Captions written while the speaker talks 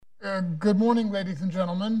Good morning, ladies and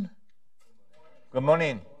gentlemen, Good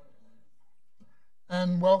morning.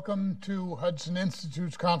 and welcome to Hudson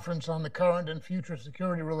Institute's conference on the current and future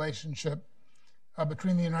security relationship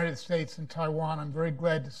between the United States and Taiwan. I'm very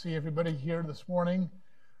glad to see everybody here this morning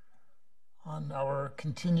on our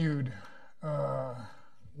continued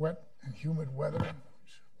wet and humid weather,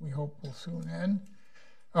 which we hope will soon end.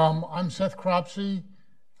 I'm Seth Cropsey,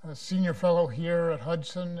 a senior fellow here at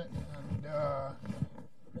Hudson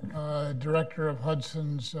and director of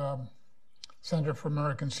Hudson's Center for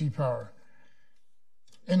American Sea Power.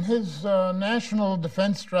 In his National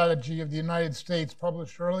Defense Strategy of the United States,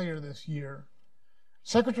 published earlier this year,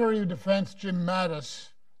 Secretary of Defense Jim Mattis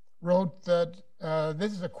wrote that,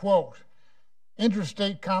 this is a quote,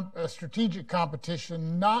 "Interstate strategic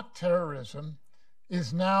competition, not terrorism,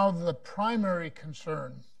 is now the primary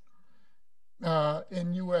concern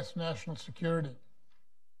in U.S. national security."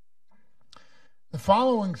 The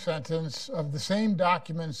following sentence of the same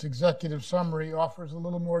document's executive summary offers a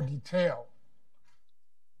little more detail.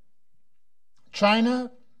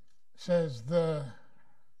 China, says the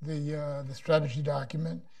strategy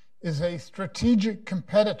document, is a strategic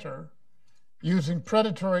competitor using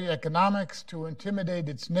predatory economics to intimidate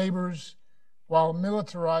its neighbors while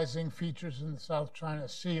militarizing features in the South China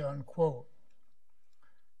Sea, unquote.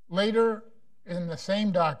 Later in the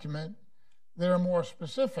same document, there are more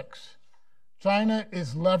specifics. China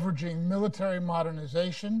is leveraging military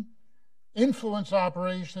modernization, influence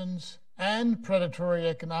operations, and predatory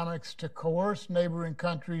economics to coerce neighboring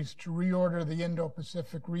countries to reorder the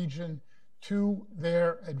Indo-Pacific region to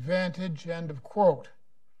their advantage, end of quote.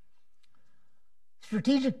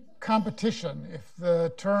 Strategic competition, if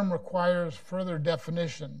the term requires further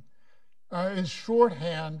definition, is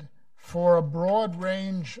shorthand for a broad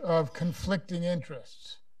range of conflicting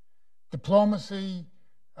interests: diplomacy,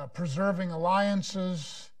 preserving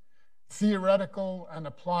alliances, theoretical and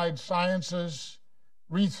applied sciences,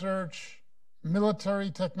 research, military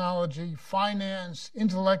technology, finance,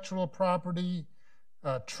 intellectual property,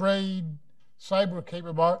 trade, cyber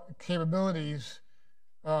capabilities,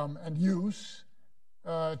 and use,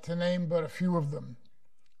 to name but a few of them.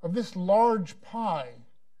 Of this large pie,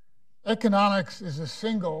 economics is a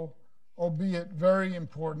single, albeit very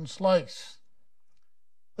important slice.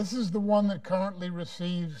 This is the one that currently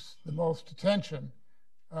receives the most attention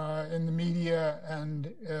in the media and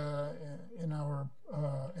in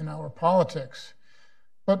our politics.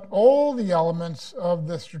 But all the elements of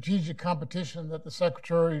the strategic competition that the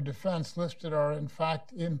Secretary of Defense listed are in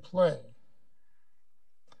fact in play.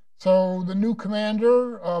 So the new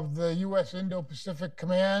commander of the U.S. Indo-Pacific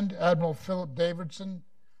Command, Admiral Philip Davidson,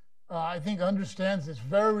 I think understands this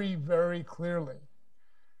very, very clearly.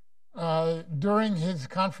 During his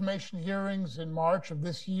confirmation hearings in March of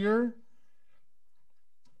this year,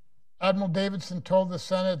 Admiral Davidson told the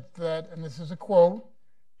Senate that, and this is a quote,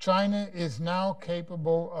 "China is now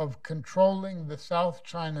capable of controlling the South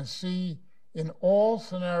China Sea in all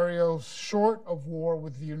scenarios short of war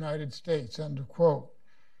with the United States," end of quote.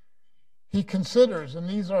 He considers, and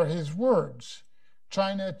these are his words,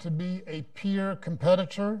 China to be a peer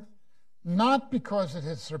competitor, not because it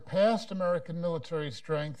has surpassed American military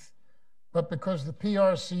strength, but because the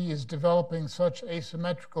PRC is developing such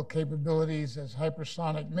asymmetrical capabilities as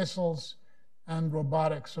hypersonic missiles and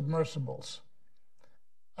robotic submersibles.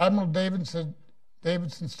 Admiral Davidson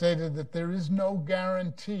stated that there is no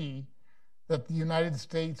guarantee that the United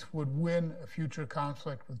States would win a future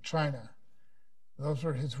conflict with China. Those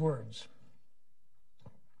are his words.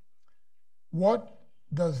 What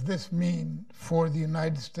does this mean for the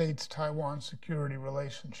United States-Taiwan security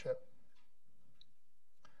relationship?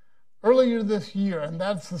 Earlier this year, and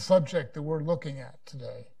that's the subject that we're looking at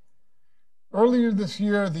today. Earlier this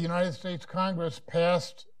year, the United States Congress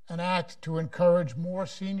passed an act to encourage more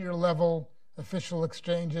senior level official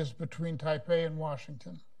exchanges between Taipei and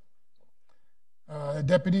Washington.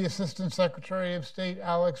 Deputy Assistant Secretary of State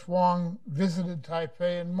Alex Wong visited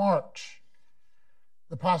Taipei in March.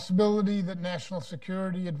 The possibility that National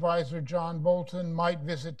Security Advisor John Bolton might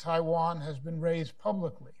visit Taiwan has been raised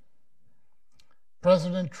publicly.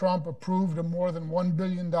 President Trump approved a more than $1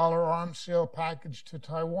 billion arms sale package to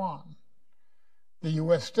Taiwan. The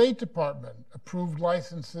U.S. State Department approved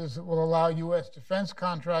licenses that will allow U.S. defense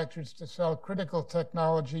contractors to sell critical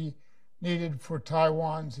technology needed for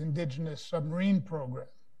Taiwan's indigenous submarine program.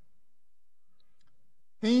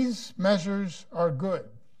 These measures are good.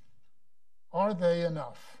 Are they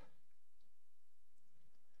enough?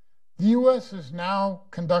 The U.S. is now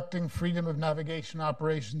conducting freedom of navigation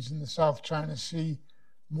operations in the South China Sea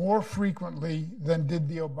more frequently than did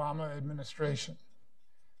the Obama administration.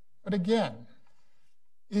 But again,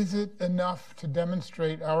 is it enough to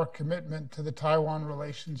demonstrate our commitment to the Taiwan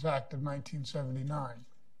Relations Act of 1979?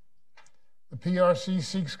 The PRC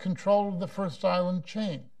seeks control of the first island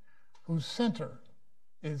chain, whose center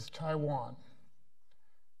is Taiwan.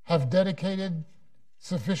 Have dedicated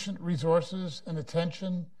sufficient resources and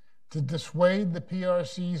attention to dissuade the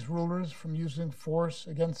PRC's rulers from using force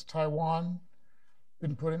against Taiwan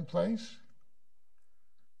been put in place?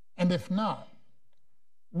 And if not,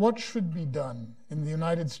 what should be done in the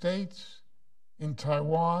United States, in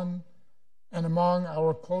Taiwan, and among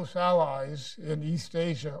our close allies in East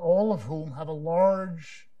Asia, all of whom have a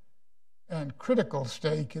large and critical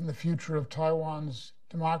stake in the future of Taiwan's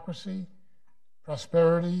democracy,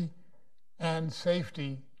 prosperity, and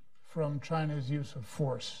safety from China's use of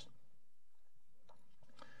force?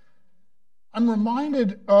 I'm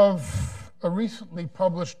reminded of a recently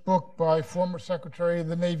published book by former Secretary of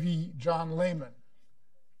the Navy John Lehman,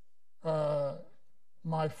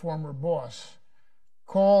 my former boss,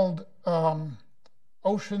 called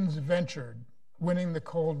Oceans Ventured, Winning the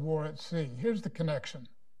Cold War at Sea. Here's the connection.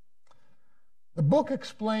 The book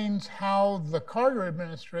explains how the Carter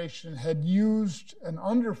administration had used an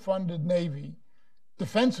underfunded Navy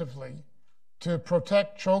defensively to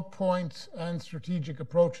protect choke points and strategic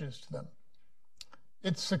approaches to them.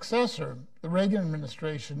 Its successor, the Reagan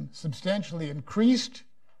administration, substantially increased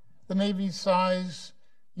the Navy's size,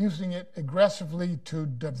 using it aggressively to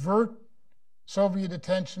divert Soviet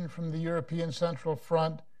attention from the European Central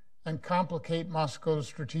Front and complicate Moscow's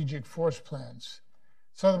strategic force plans.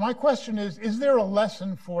 So my question is there a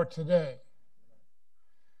lesson for today?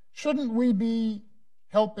 Shouldn't we be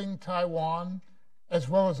helping Taiwan, as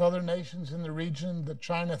well as other nations in the region that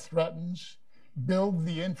China threatens, build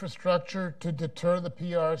the infrastructure to deter the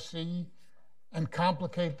PRC and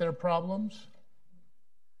complicate their problems?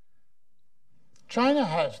 China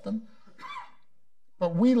has them,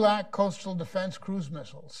 but we lack coastal defense cruise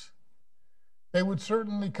missiles. They would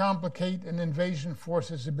certainly complicate an invasion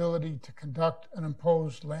force's ability to conduct an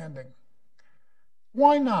imposed landing.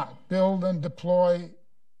 Why not build and deploy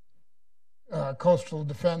coastal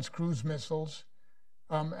defense cruise missiles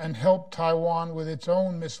and help Taiwan with its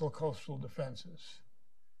own missile coastal defenses?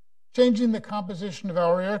 Changing the composition of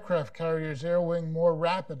our aircraft carriers' air wing more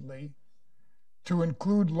rapidly to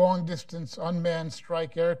include long-distance unmanned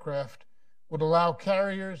strike aircraft would allow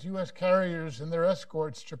carriers, U.S. carriers and their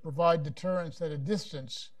escorts to provide deterrence at a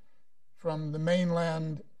distance from the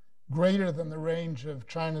mainland greater than the range of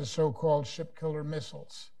China's so-called ship killer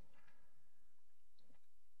missiles.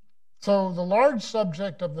 So the large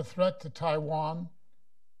subject of the threat to Taiwan,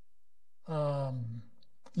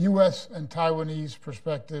 U.S. and Taiwanese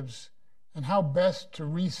perspectives, and how best to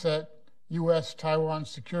reset US-Taiwan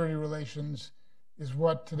security relations is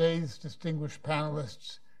what today's distinguished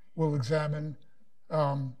panelists will examine.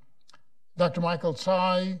 Dr. Michael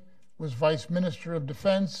Tsai was Vice Minister of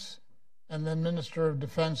Defense and then Minister of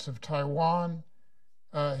Defense of Taiwan.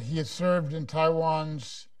 He has served in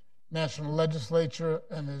Taiwan's national legislature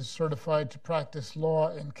and is certified to practice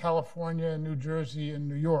law in California, New Jersey, and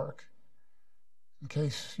New York, in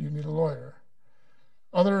case you need a lawyer.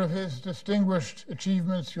 Other of his distinguished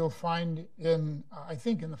achievements you'll find in, I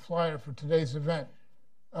think, in the flyer for today's event.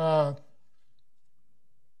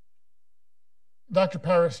 Dr.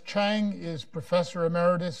 Paris Chang is Professor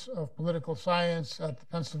Emeritus of Political Science at the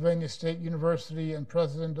Pennsylvania State University and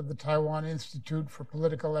President of the Hudson Institute for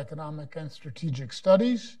Political, Economic, and Strategic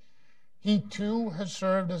Studies. He, too, has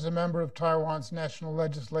served as a member of Taiwan's national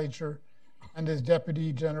legislature and as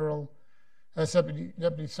Deputy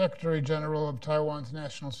Secretary General of Taiwan's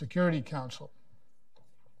National Security Council.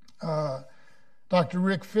 Dr.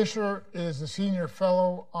 Rick Fisher is a Senior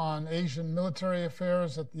Fellow on Asian Military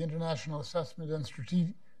Affairs at the International Assessment and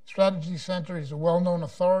Strategy Center. He's a well-known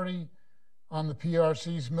authority on the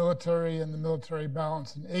PRC's military and the military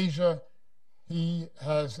balance in Asia. He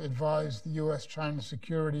has advised the U.S.-China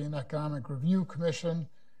Security and Economic Review Commission.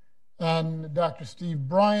 And Dr. Steve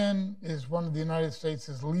Bryan is one of the United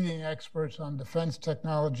States' leading experts on defense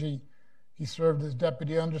technology. He served as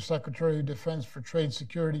Deputy Undersecretary of Defense for Trade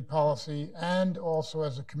Security Policy and also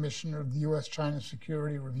as a commissioner of the U.S.-China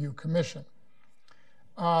Security Review Commission.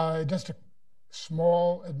 Just a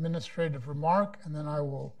small administrative remark, and then I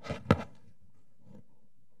will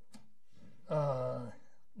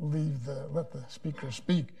let the speaker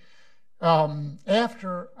speak.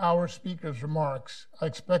 After our speaker's remarks, I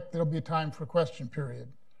expect there'll be a time for a question period.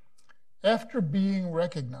 After being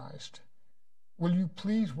recognized, will you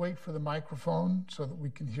please wait for the microphone so that we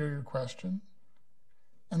can hear your question?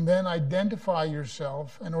 And then identify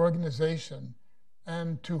yourself and organization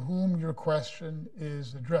and to whom your question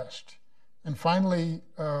is addressed. And finally,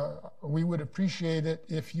 we would appreciate it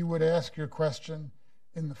if you would ask your question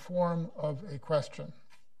in the form of a question.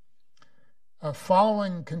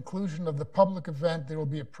 Following conclusion of the public event, there will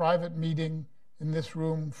be a private meeting in this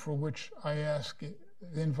room for which I ask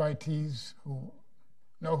the invitees who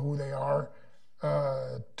know who they are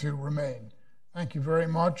to remain. Thank you very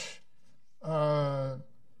much. Paris?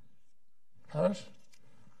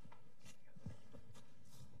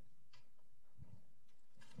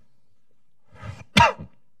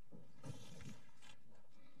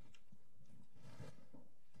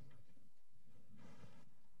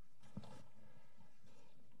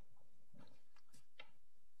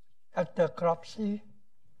 Dr. Cropsey,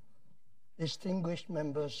 distinguished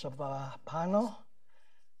members of our panel,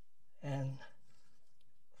 and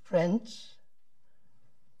friends,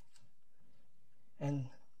 and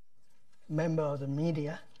member of the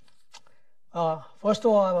media. First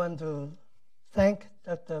of all, I want to thank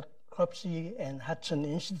Dr. Cropsey and Hudson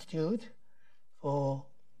Institute for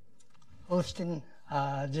hosting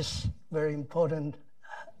this very important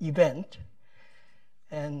event.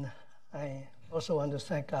 And I also want to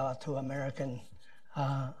thank our two American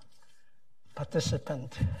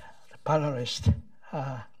participants, the panelists,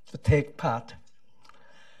 to take part.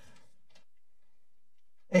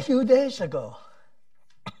 A few days ago,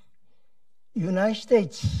 United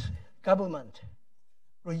States government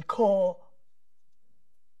recalled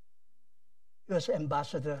U.S.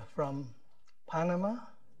 ambassador from Panama,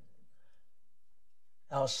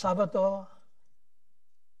 El Salvador,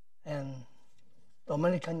 and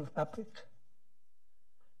Dominican Republic,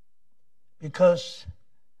 because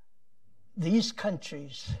these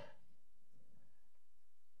countries,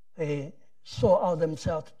 they sold out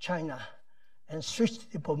themselves to China and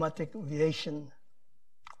switched diplomatic relation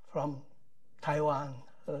from Taiwan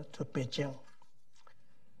to Beijing.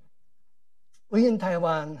 We in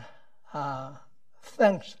Taiwan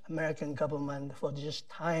thanks American government for this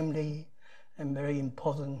timely and very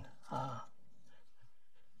important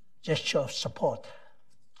gesture of support.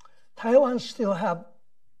 Taiwan still have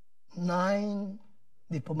 9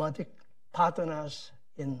 diplomatic partners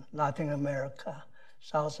in Latin America,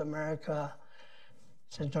 South America,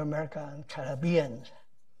 Central America, and Caribbean.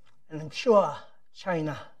 And I'm sure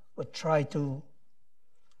China would try to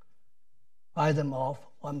buy them off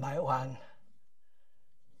one by one.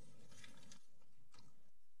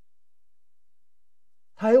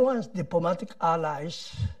 Taiwan's diplomatic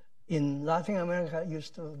allies in Latin America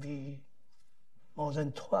used to be more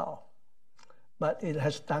than 12, but it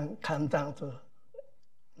has come down to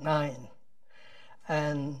 9.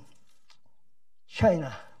 And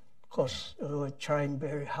China, of course, we're trying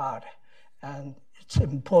very hard. And it's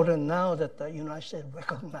important now that the United States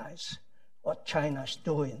recognize what China is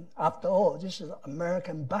doing. After all, this is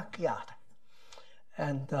American backyard.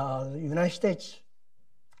 And the United States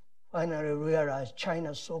finally realized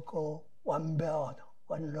China's so-called One Belt,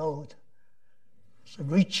 One Road has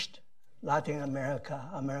reached Latin America,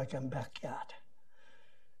 American backyard.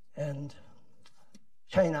 And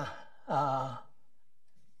China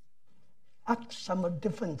acts somewhat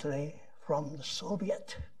differently from the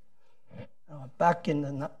Soviet. Back in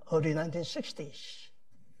the early 1960s,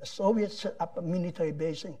 the Soviets set up a military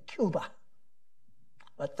base in Cuba,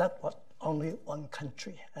 but that was only one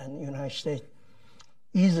country, and the United States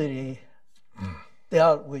easily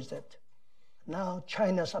dealt with it. Now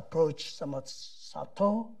China's approach is somewhat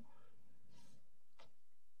subtle,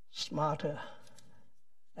 smarter,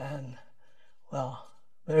 and, well,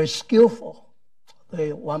 very skillful.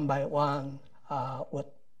 They one by one would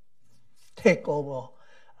take over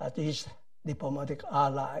these diplomatic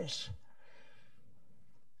allies.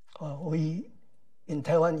 We in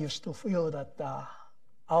Taiwan used to feel that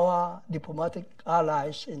our diplomatic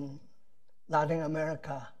allies in Latin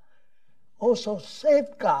America also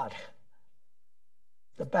safeguard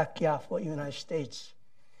the backyard for the United States.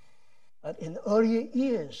 But in earlier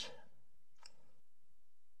years,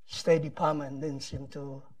 State Department didn't seem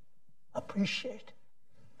to appreciate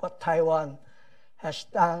what Taiwan has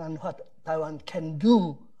done and what Taiwan can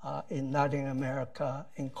do in Latin America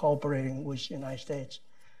in cooperating with the United States.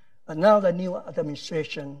 But now the new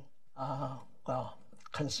administration,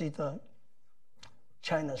 consider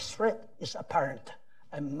China's threat is apparent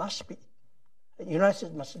and must be. The United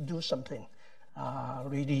States must do something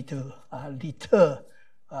really to deter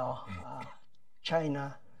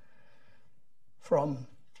China from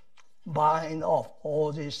buying off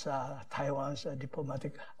all these Taiwan's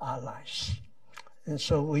diplomatic allies. And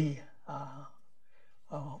so we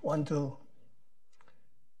want to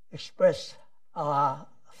express our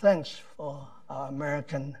thanks for our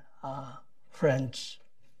American friends.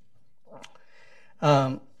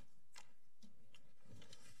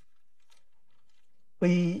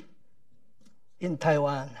 we in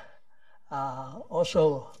Taiwan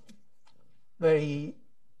also very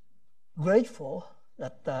grateful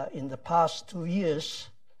that in the past 2 years,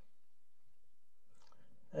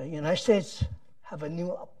 the United States have a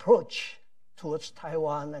new approach towards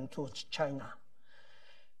Taiwan and towards China.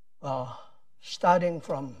 Starting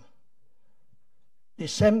from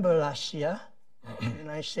December last year, the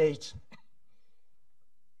United States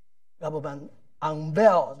government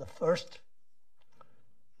unveiled the first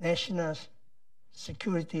National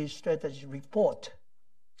Security Strategy Report.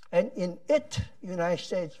 And in it, the United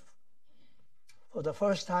States, for the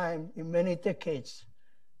first time in many decades,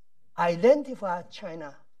 identified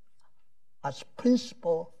China as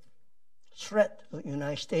principal threat to the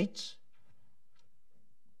United States,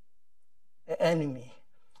 an enemy.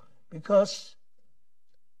 Because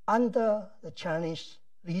under the Chinese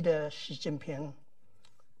leader Xi Jinping,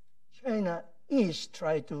 China is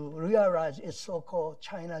trying to realize its so-called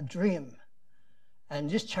China dream. And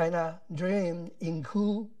this China dream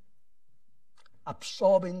includes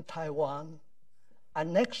absorbing Taiwan,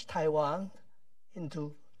 annex Taiwan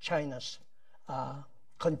into China's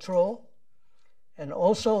control, and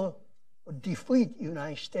also defeat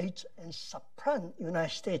United States and supplant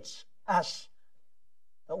United States as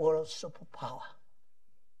the world superpower.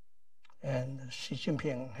 And Xi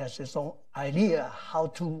Jinping has his own idea how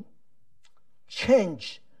to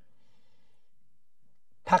change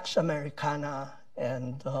Pax Americana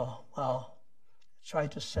and, try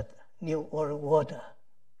to set new world order.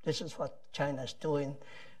 This is what China is doing.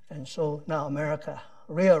 And so now America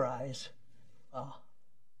realizes the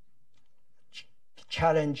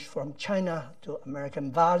challenge from China to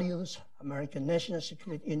American values, American national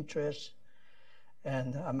security interests,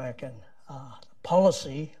 and American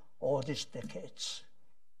policy all these decades.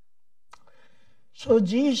 So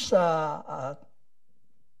these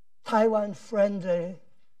Taiwan-friendly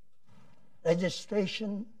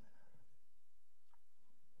legislation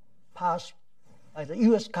passed by the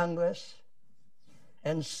US Congress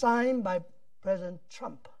and signed by President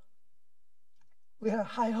Trump. We have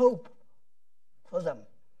high hope for them.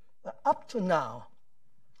 But up to now,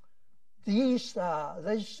 these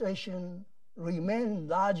legislation remain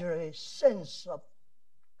largely sense of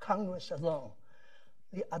Congress alone.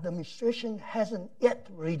 The administration hasn't yet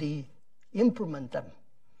really implemented them.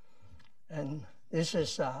 And this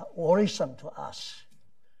is worrisome to us.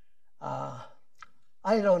 I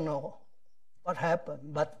don't know what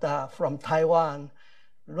happened, but from Taiwan,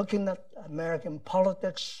 looking at American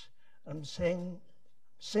politics, I'm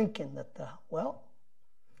thinking that,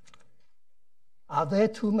 are there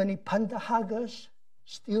too many panda huggers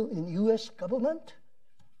still in U.S. government?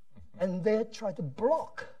 And they try to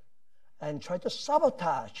block and try to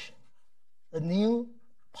sabotage the new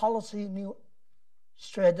policy, new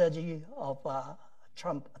strategy of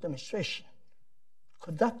Trump administration.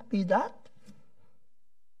 Could that be that?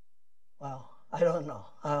 Well, I don't know.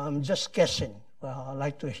 I'm just guessing. Well, I'd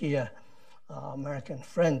like to hear American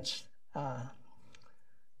friends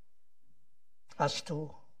as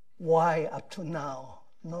to why up to now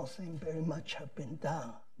nothing very much has been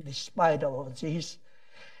done, despite all of these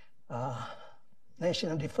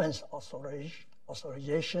National Defense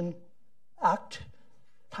Authorization Act,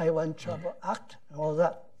 Taiwan Travel Act, and all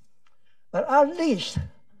that. But at least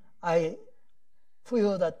I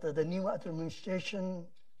feel that the new administration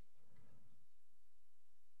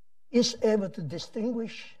is able to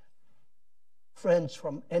distinguish friends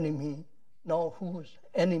from enemy, know who's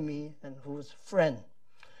enemy and who's friend.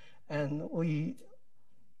 And we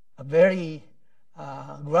are very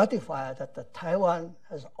gratified that Taiwan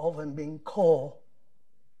has often been called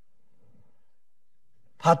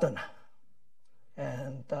partner.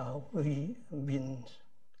 And we've been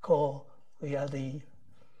called, we are the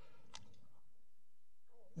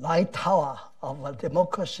light tower of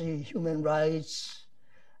democracy, human rights,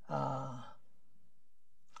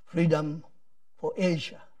 freedom for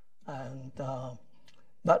Asia. And,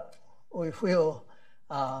 but we feel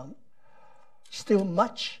still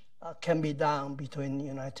much can be done between the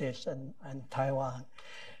United States and Taiwan.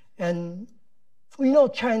 And we know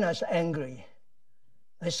China is angry.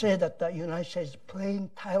 They say that the United States is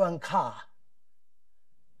playing Taiwan card.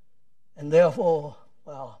 And therefore,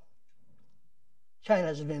 China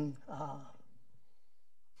has been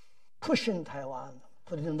pushing Taiwan,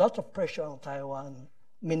 putting lots of pressure on Taiwan,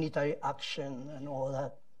 military action and all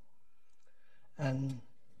that. And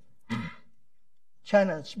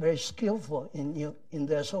China is very skillful in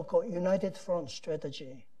their so-called United Front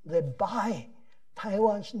strategy. They buy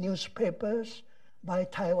Taiwan's newspapers, buy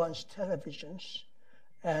Taiwan's televisions,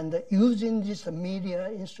 and using this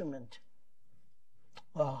media instrument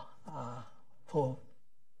for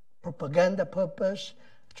propaganda purpose,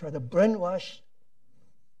 try to brainwash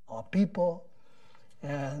our people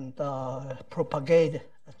and propagate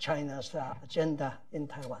China's agenda in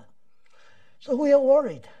Taiwan. So we are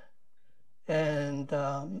worried. And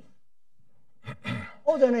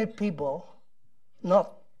ordinary people,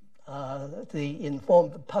 not the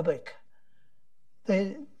informed public,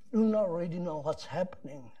 they do not really know what's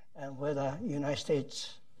happening and whether the United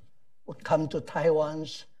States would come to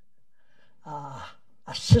Taiwan's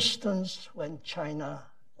assistance when China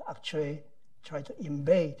actually tried to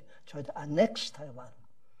invade, tried to annex Taiwan.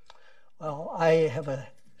 Well, I have a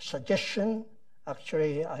suggestion.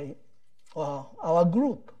 Actually, our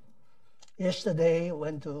group yesterday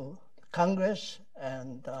went to Congress,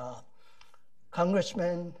 and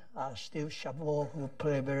Congressman Steve Chabot, who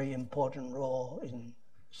played a very important role in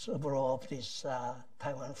several of these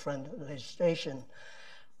Taiwan-friendly legislation,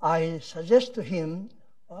 I suggest to him,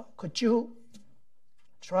 could you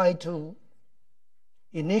try to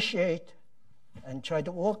initiate and try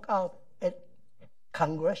to work out a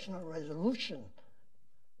congressional resolution,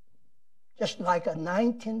 just like a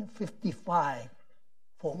 1955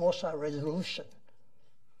 Formosa resolution.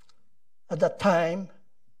 At that time,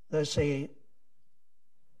 there's a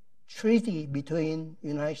treaty between the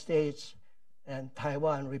United States and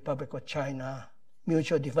Taiwan, Republic of China,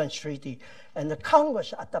 Mutual Defense Treaty, and the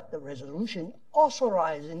Congress adopted a resolution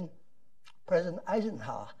authorizing President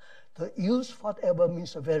Eisenhower to use whatever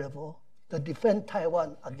means available to defend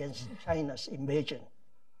Taiwan against China's invasion.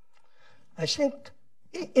 I think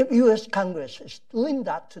if U.S. Congress is doing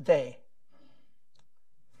that today,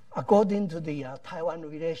 according to the Taiwan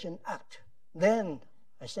Relation Act, then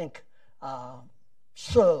I think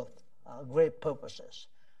serve great purposes.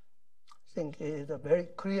 I think it is a very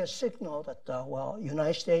clear signal that, well,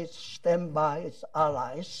 United States stand by its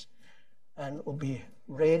allies and will be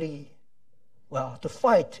ready, well, to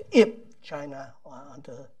fight if China want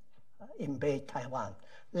to invade Taiwan.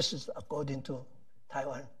 This is according to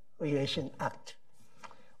Taiwan Relation Act.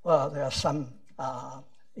 Well, there are some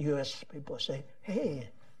U.S. people say, hey,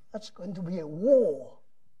 that's going to be a war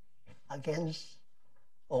against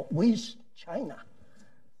or with China.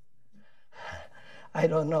 I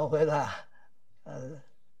don't know whether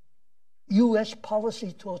U.S.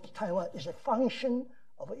 policy towards Taiwan is a function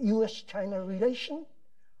of a U.S.-China relation,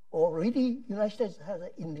 or really United States has an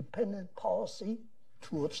independent policy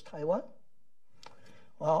towards Taiwan.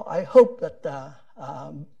 Well, I hope that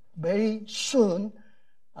very soon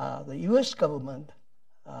the U.S. government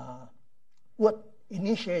would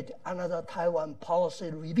initiate another Taiwan policy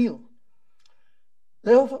review.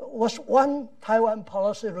 There was one Taiwan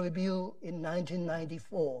policy review in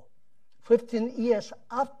 1994, 15 years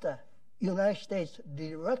after the United States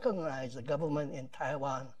derecognized the government in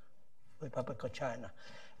Taiwan, Republic of China.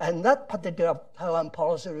 And that particular Taiwan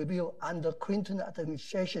policy review under Clinton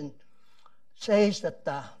administration says that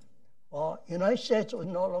the United States would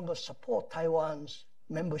no longer support Taiwan's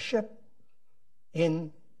membership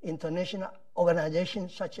in international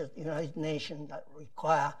organizations such as the United Nations that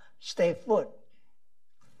require statehood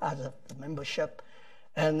as a membership,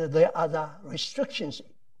 and there are other restrictions,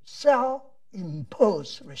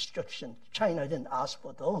 self-imposed restrictions. China didn't ask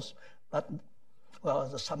for those, but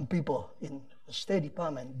well, some people in the State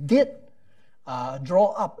Department did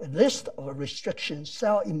draw up a list of restrictions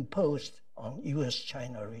self-imposed on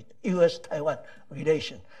U.S.-Taiwan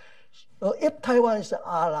relation. So if Taiwan is an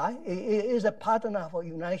ally, it is a partner for the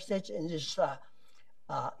United States in this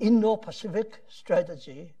Indo-Pacific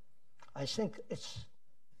strategy, I think it's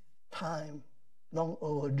time, long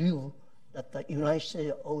overdue, that the United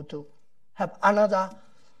States ought to have another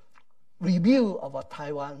review of a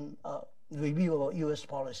Taiwan, review of U.S.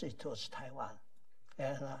 policy towards Taiwan.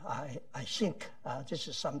 And I think this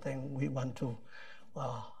is something we want to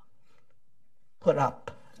put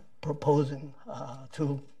up, proposing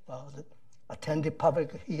to the attentive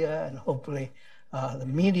public here, and hopefully the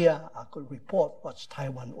media could report what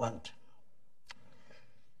Taiwan wants.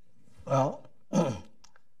 Well,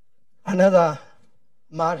 another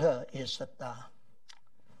matter is that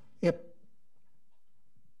if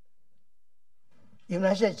the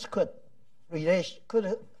United States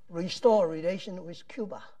could restore relation with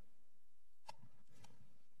Cuba,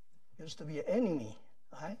 used to be an enemy,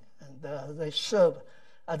 right? And they serve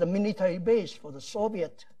as a military base for the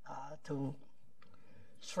Soviet to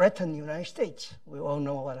threaten the United States. We all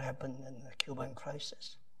know what happened in the Cuban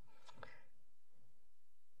crisis.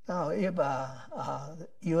 Now, if the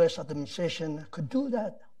U.S. administration could do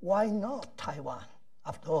that, why not Taiwan?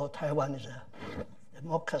 After all, Taiwan is a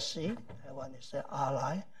democracy. Taiwan is an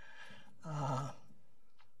ally.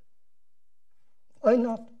 Why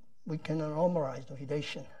not? We can normalize the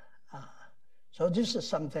relation So this is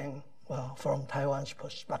something, well, from Taiwan's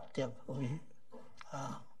perspective, we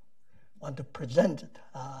want to present it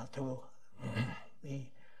to the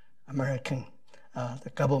American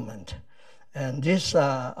the government. And this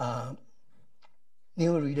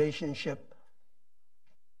new relationship,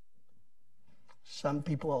 some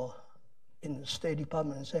people in the State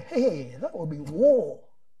Department say, hey, that will be war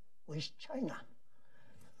with China.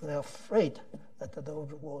 They're afraid that there will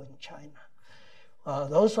be war in China.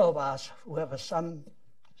 Those of us who have some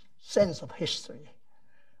sense of history,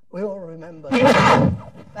 we will remember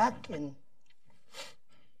back in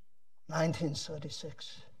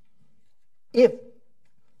 1936,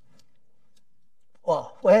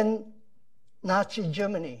 when Nazi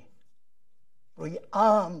Germany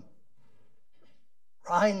rearmed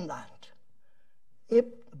Rhineland, if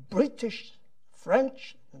the British,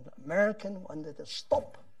 French, and the American wanted to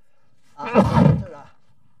stop after,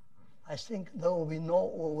 I think there will be no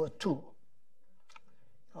World War II.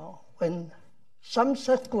 When some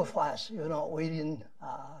sacrifice, we didn't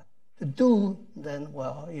to do, then,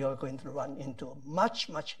 well, you're going to run into a much,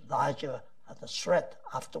 much larger threat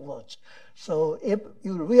afterwards. So if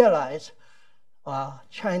you realize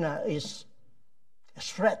China is a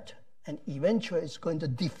threat and eventually it's going to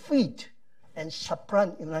defeat and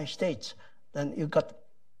supplant the United States, then you got to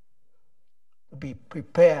be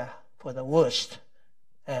prepared for the worst.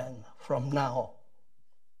 And from now,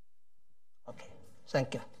 okay,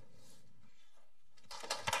 thank you.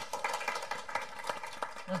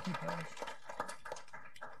 Thank you, Paris.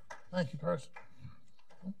 Thank you, Paris.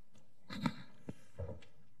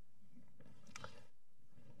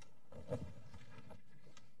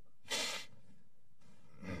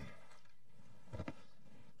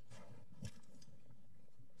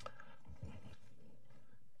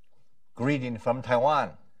 Greeting from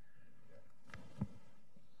Taiwan.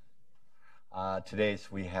 Today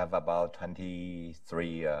we have about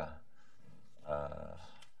 23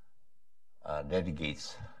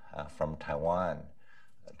 delegates from Taiwan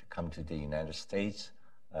to come to the United States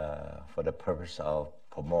for the purpose of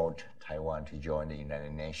promote Taiwan to join the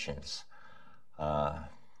United Nations. I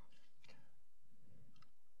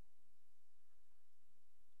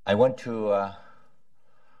want to,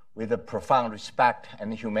 with a profound respect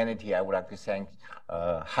and humanity, I would like to thank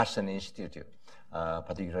Hudson Institute,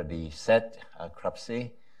 particularly Seth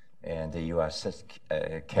Crupsey and the U.S.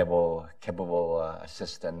 capable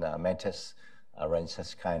assistant Metis arranged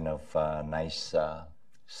such kind of nice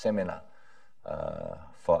seminar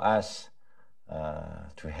for us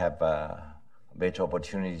to have a better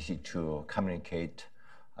opportunity to communicate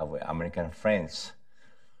with American friends.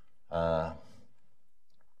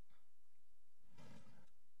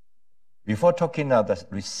 Before talking about the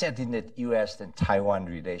resetting the U.S. and Taiwan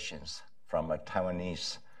relations from a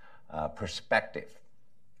Taiwanese perspective,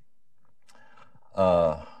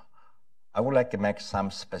 I would like to make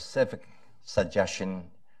some specific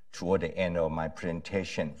suggestion toward the end of my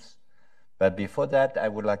presentations. But before that, I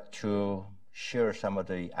would like to share some of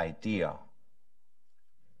the idea.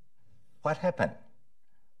 What happened,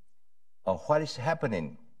 or what is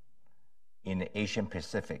happening in the Asian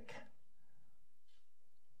Pacific?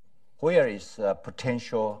 Where is a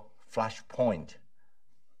potential flashpoint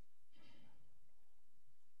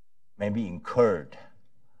maybe incurred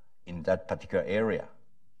in that particular area?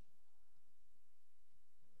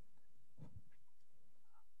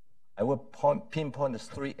 I will pinpoint the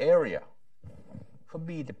three areas. Could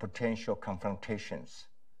be the potential confrontations,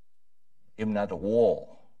 if not a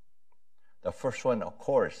war. The first one, of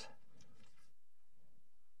course,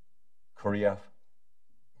 Korea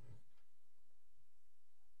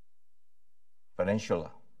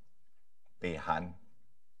Peninsula, 北韩,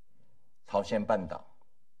 朝鲜半岛.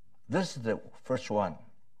 This is the first one.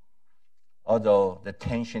 Although the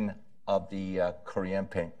tension of the Korean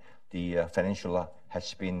peninsula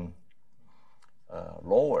has been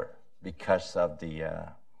lower because of the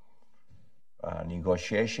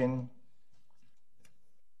negotiation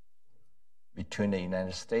between the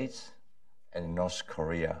United States and North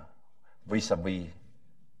Korea vis-a-vis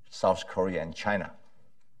South Korea and China.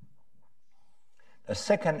 The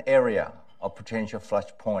second area of potential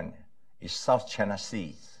flashpoint is South China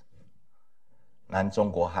Seas, 南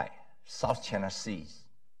中国海, South China Seas.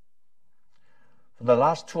 For the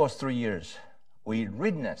last 2 or 3 years, we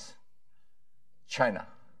witnessed China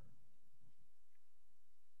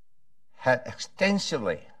had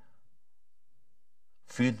extensively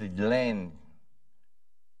filled the land,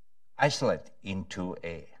 isolated into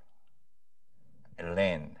a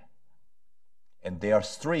land. And there are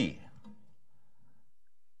 3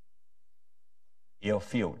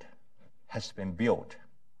 airfield has been built.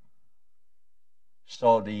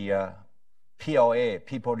 So the PLA,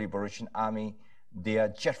 People Liberation Army, their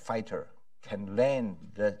jet fighter can land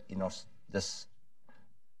this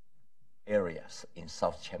areas in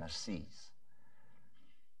South China Seas,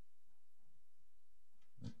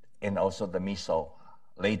 and also the missile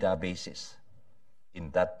radar bases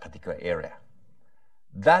in that particular area.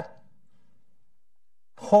 That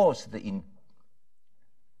posed the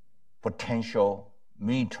potential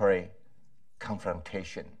military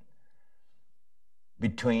confrontation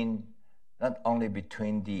between, not only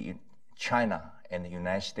between the China and the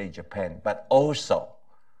United States, Japan, but also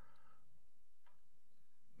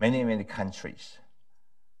many, many countries.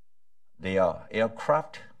 Their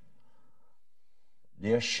aircraft,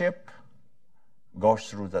 their ship goes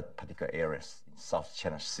through that particular areas in South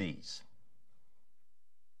China Seas.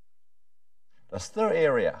 The third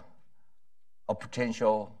area of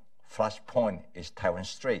potential flashpoint is Taiwan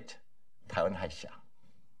Strait, Taiwan Haixia.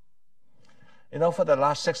 You know, for the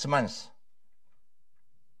last 6 months,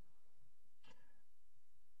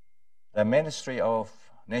 the Ministry of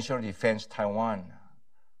National Defense Taiwan,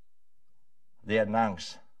 they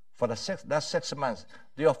announced for the last 6 months,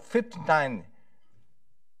 there are 59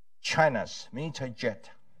 China's military jet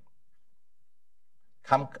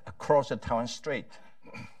come across the Taiwan Strait,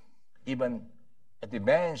 even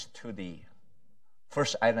advanced to the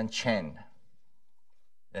first island chain,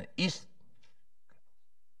 the east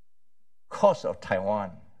coast of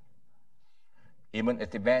Taiwan, even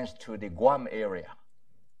advanced to the Guam area.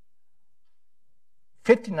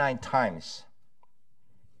 59 times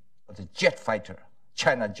of the jet fighter,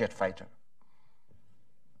 China jet fighter,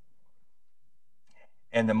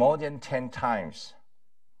 and more than 10 times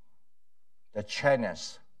the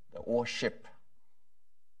warship,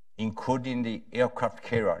 including the aircraft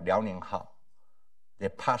carrier Liaoning Hao. They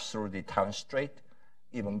pass through the Taiwan Strait,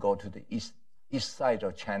 even go to the east side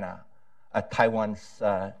of China, Taiwan's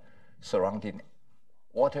surrounding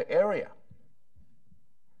water area.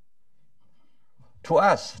 To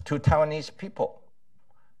us, to Taiwanese people,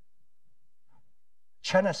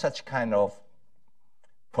 China's such kind of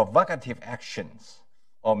provocative actions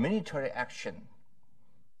or military action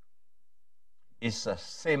is a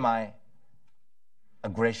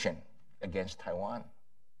semi-aggression against Taiwan.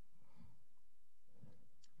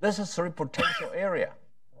 This is three potential areas.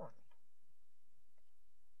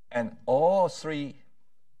 And all three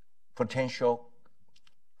potential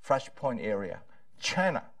flashpoint area,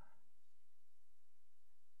 China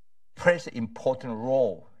plays an important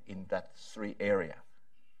role in that three areas.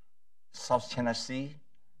 South China Sea,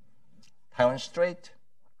 Taiwan Strait,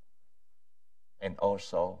 and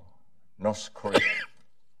also North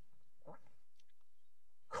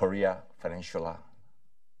Korea Peninsula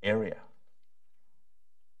area.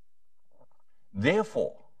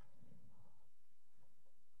 Therefore,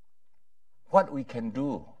 what we can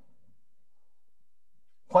do,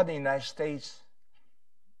 what the United States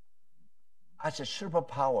as a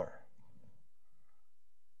superpower,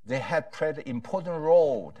 they have played an important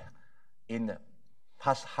role in the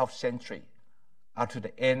past half century up to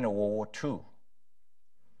the end of World War II.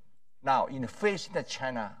 Now, in facing the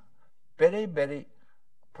China, very, very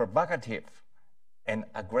provocative and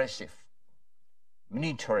aggressive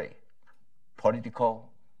military, political,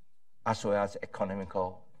 as well as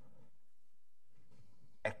economical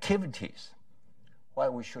activities,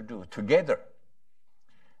 what we should do together.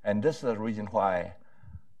 And this is the reason why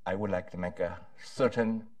I would like to make a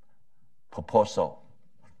certain proposal,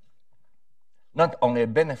 not only a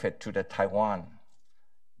benefit to the Taiwan,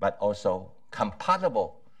 but also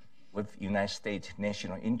compatible with United States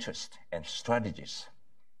national interest and strategies.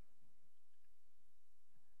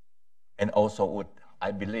 And also would,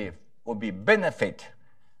 I believe, would be benefit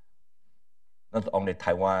not only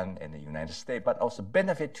Taiwan and the United States, but also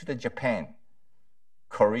benefit to the Japan,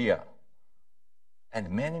 Korea, and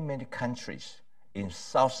many, many countries in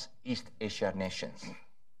Southeast Asia nations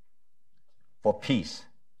for peace,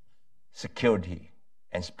 security,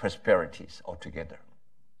 and prosperities altogether.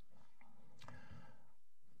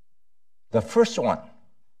 The first one,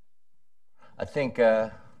 I think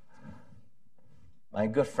my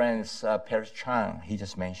good friend Paris Chang, he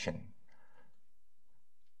just mentioned,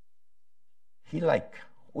 we like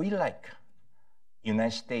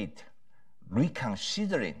United States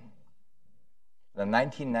reconsidering the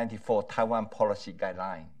 1994 Taiwan policy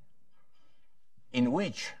guideline, in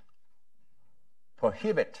which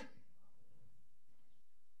prohibit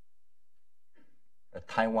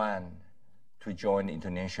Taiwan to join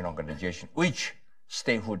international organization, which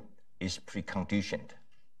statehood is preconditioned,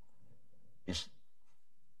 is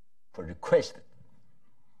requested.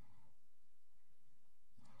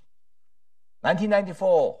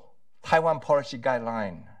 1994 Taiwan policy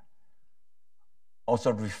guideline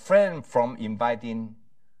also refrain from inviting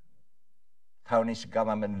Taiwanese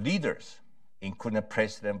government leaders, including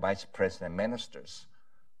president, vice president, ministers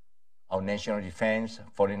of national defense,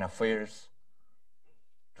 foreign affairs,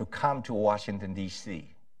 to come to Washington,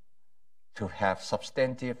 D.C. to have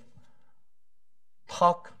substantive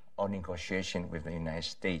talk or negotiation with the United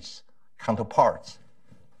States counterparts.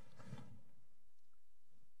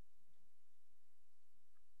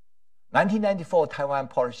 The 1994 Taiwan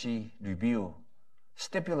Policy Review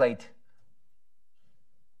stipulate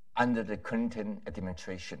under the Clinton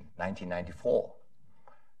administration, 1994,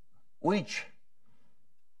 which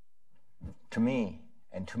to me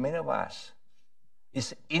and to many of us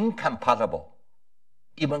is incompatible,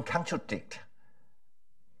 even contradict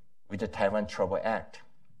with the Taiwan Travel Act,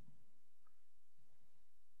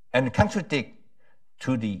 and contradict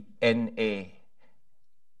to the NDAA,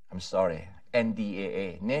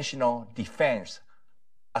 National Defense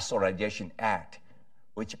Authorization Act,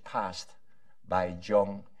 which passed by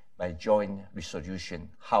joint resolution,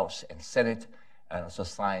 House and Senate, and also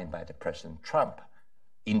signed by the President Trump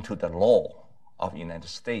into the law of the United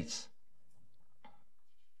States.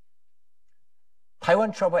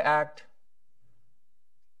 Taiwan Travel Act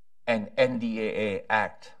and NDAA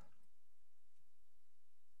Act,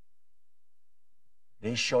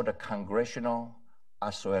 they show the congressional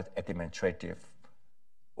as well as administrative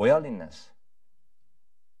willingness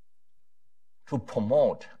to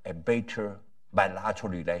promote a better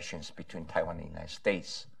bilateral relations between Taiwan and the United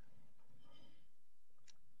States.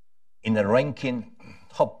 In the ranking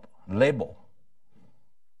top level,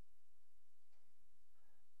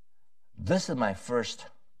 this is my first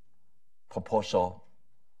proposal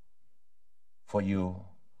for you,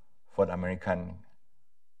 for the American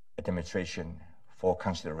administration, for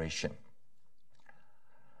consideration.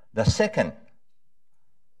 The second,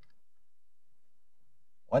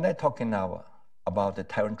 when I'm talking now about the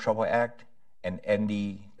Taiwan Travel Act and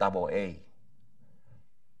NDAA,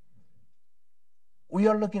 we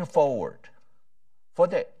are looking forward for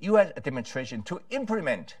the U.S. administration to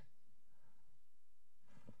implement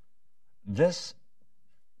this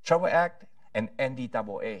Travel Act and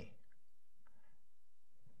NDAA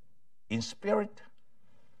in spirit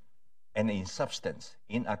and in substance,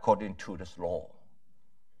 in according to this law.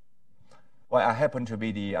 Well, I happen to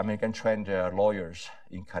be the American trained lawyers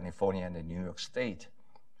in California and the New York State,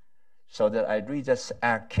 so that I read this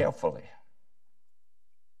act carefully.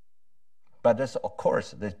 But this, of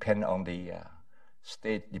course, depends on the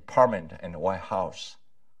State Department and the White House,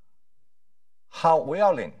 how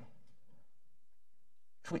willing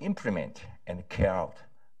to implement and carry out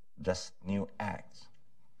this new act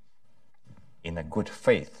in a good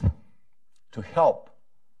faith to help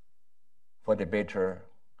for the better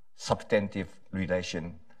substantive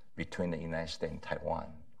relation between the United States and Taiwan.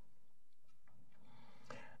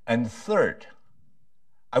 And third,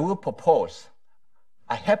 I will propose,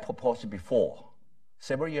 I have proposed before,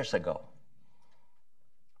 several years ago,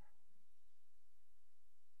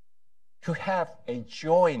 to have a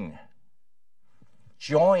joint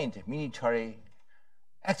military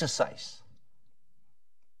exercise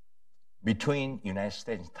between United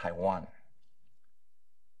States and Taiwan.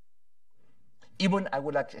 Even I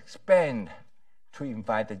would like to expand to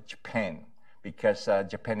invite Japan, because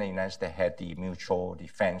Japan and the United States had the mutual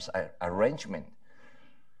defense arrangement.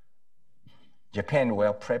 Japan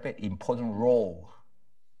will play an important role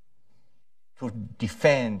to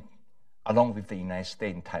defend, along with the United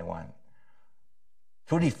States and Taiwan,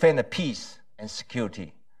 to defend the peace and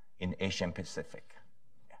security in Asian Pacific,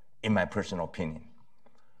 in my personal opinion.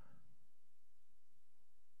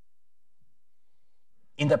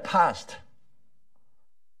 In the past,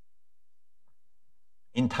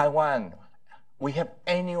 in Taiwan, we have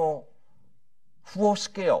annual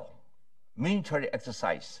full-scale military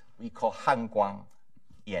exercise we call Hanguang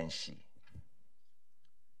Yanxi.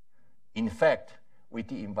 In fact, we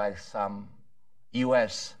did invite some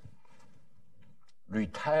U.S.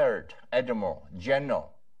 retired admiral,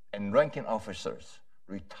 general, and ranking officers,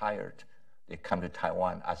 retired. They come to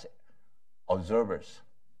Taiwan as observers.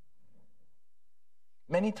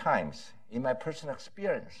 Many times, in my personal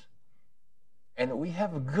experience, and we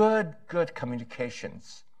have good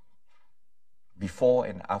communications before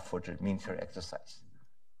and after the military exercise.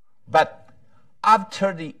 But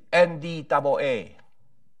after the NDAA,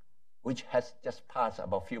 which has just passed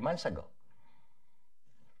about a few months ago,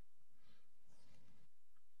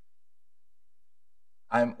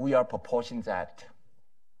 we are proposing that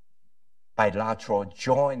bilateral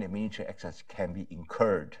joint military exercise can be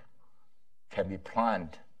incurred, can be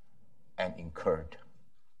planned and incurred.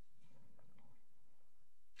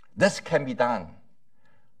 This can be done.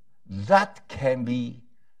 that can be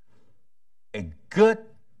a good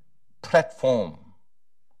platform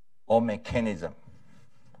or mechanism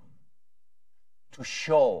to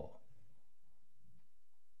show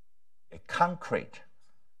a concrete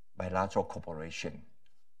bilateral cooperation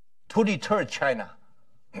to deter China,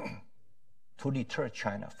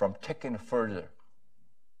 from taking further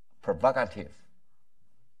provocative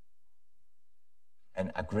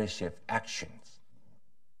and aggressive actions.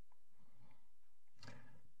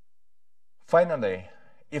 Finally,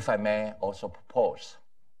 if I may also propose,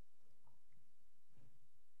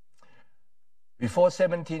 before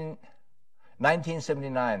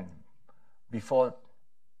 1979, before the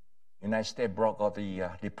United States broke off the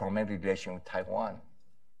diplomatic relation with Taiwan,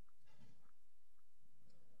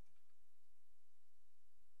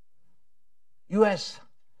 U.S.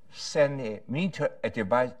 sent a military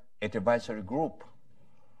advisory group,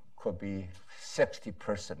 could be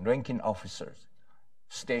 60% ranking officers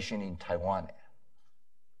stationed in Taiwan,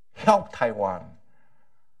 help Taiwan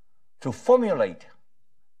to formulate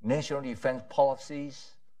national defense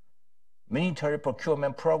policies, military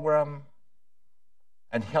procurement program,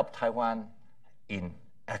 and help Taiwan in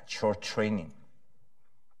actual training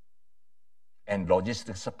and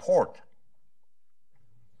logistic support.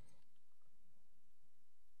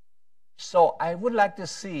 So we would like to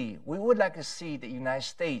see the United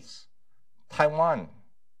States, Taiwan,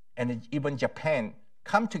 and even Japan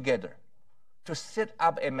come together to set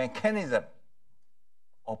up a mechanism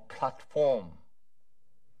or platform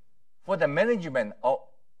for the management of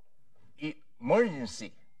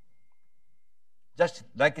emergency. Just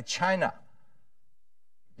like China,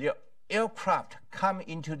 the aircraft come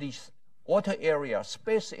into this water area,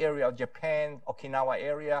 space area of Japan, Okinawa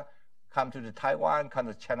area, come to the Taiwan, come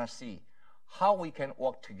to China Sea. How we can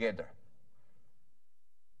work together,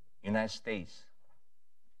 United States,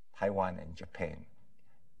 Taiwan, and Japan,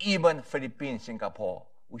 even Philippines, Singapore,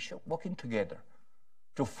 we should working together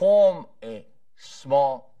to form a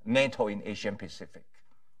small NATO in Asian Pacific,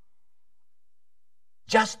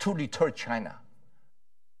 just to deter China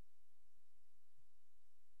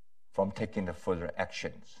from taking the further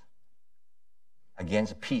actions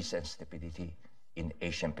against peace and stability in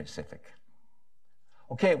Asian Pacific.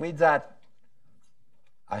 Okay, with that,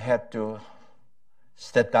 I had to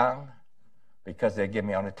step down because they gave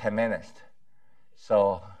me only 10 minutes.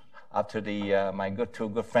 So after my two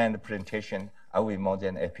good friend presentation, I will be more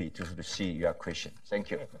than happy to receive your question.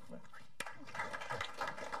 Thank you.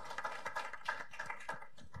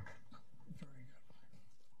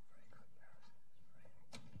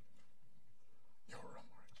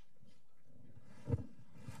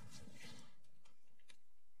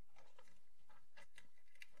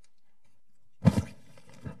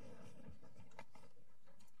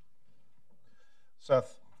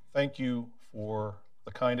 Seth, thank you for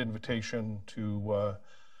the kind invitation to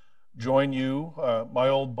join you, my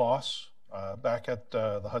old boss, back at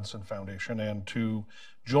the Hudson Foundation, and to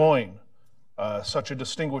join such a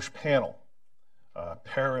distinguished panel.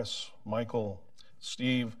 Paris, Michael,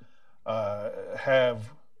 Steve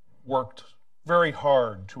have worked very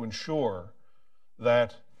hard to ensure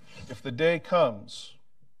that if the day comes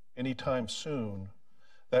anytime soon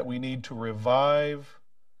that we need to revive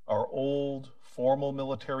our old formal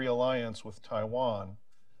military alliance with Taiwan,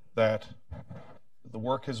 that the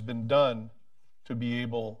work has been done to be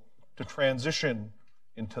able to transition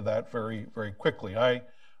into that very, very quickly.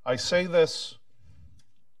 I say this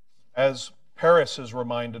as Paris has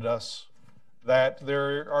reminded us that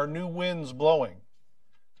there are new winds blowing.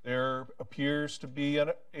 There appears to be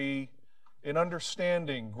an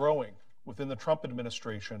understanding growing within the Trump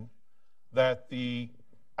administration that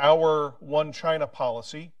our one China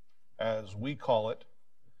policy, as we call it,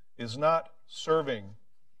 is not serving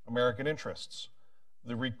American interests.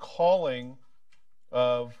 The recalling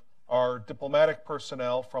of our diplomatic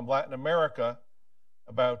personnel from Latin America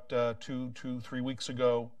about 3 weeks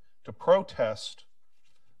ago to protest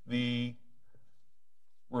the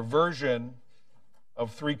reversion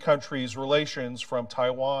of three countries' relations from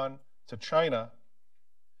Taiwan to China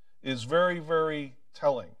is very, very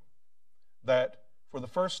telling. That for the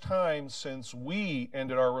first time since we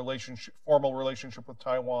ended our formal relationship with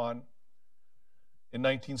Taiwan in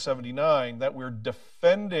 1979, that we're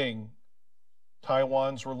defending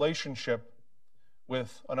Taiwan's relationship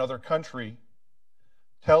with another country,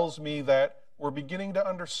 tells me that we're beginning to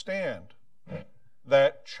understand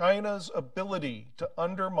that China's ability to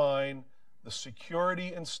undermine the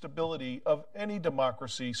security and stability of any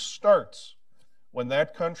democracy starts when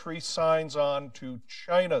that country signs on to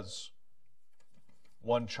China's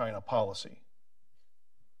one China policy.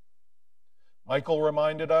 Michael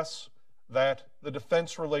reminded us that the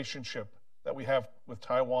defense relationship that we have with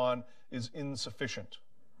Taiwan is insufficient.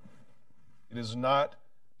 It is not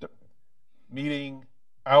meeting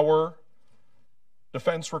our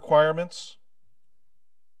defense requirements.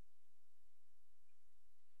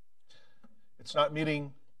 It's not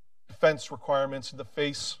meeting defense requirements in the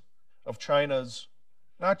face of China's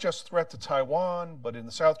not just threat to Taiwan, but in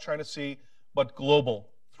the South China Sea, but global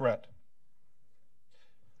threat.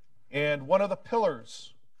 And one of the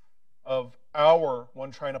pillars of our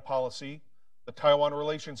One China policy, the Taiwan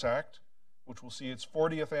Relations Act, which will see its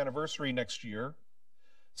 40th anniversary next year,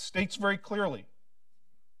 states very clearly,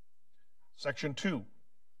 Section 2,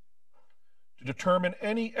 to consider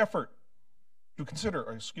any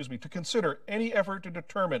effort to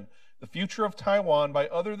determine the future of Taiwan by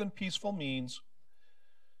other than peaceful means,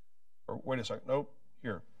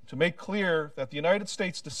 to make clear that the United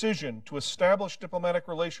States' decision to establish diplomatic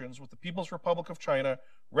relations with the People's Republic of China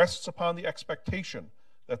rests upon the expectation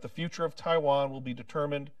that the future of Taiwan will be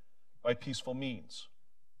determined by peaceful means.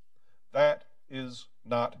 That is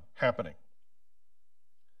not happening.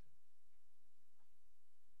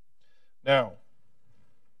 Now,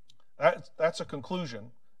 that's a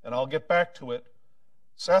conclusion, and I'll get back to it.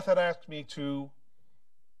 Seth had asked me to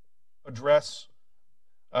address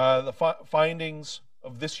the findings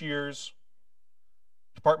of this year's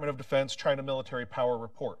Department of Defense China Military Power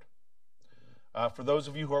Report. For those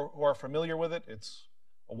of you who are familiar with it, it's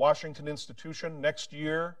a Washington institution. Next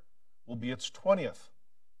year will be its 20th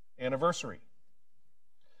anniversary.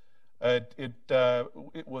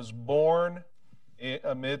 It was born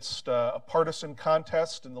amidst a partisan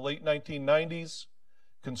contest in the late 1990s,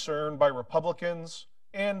 concerned by Republicans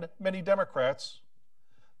and many Democrats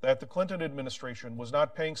that the Clinton administration was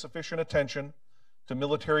not paying sufficient attention to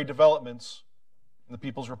military developments in the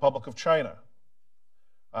People's Republic of China.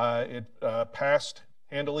 It passed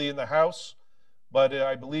handily in the House, but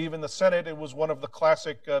I believe in the Senate it was one of the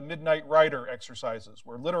classic midnight rider exercises,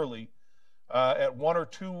 where literally at 1 or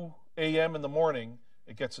 2 a.m. in the morning,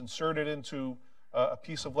 it gets inserted into a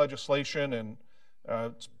piece of legislation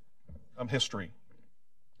and history.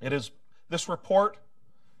 This report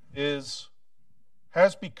has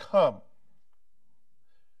become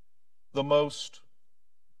the most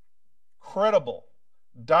credible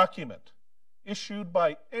document issued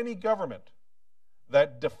by any government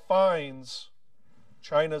that defines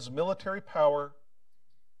China's military power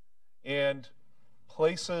and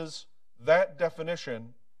places that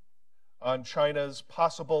definition on China's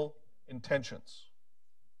possible intentions.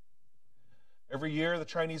 Every year, the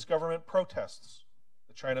Chinese government protests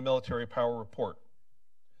the China Military Power Report,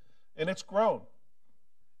 and it's grown.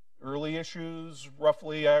 Early issues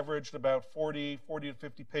roughly averaged about 40 to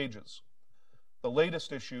 50 pages. The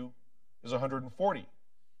latest issue is 140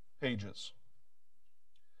 pages.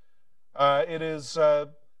 It is,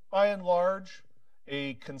 by and large,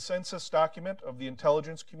 a consensus document of the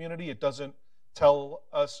intelligence community. It doesn't tell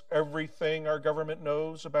us everything our government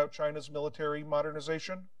knows about China's military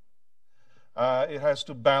modernization. It has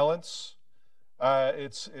to balance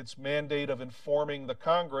its mandate of informing the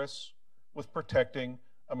Congress with protecting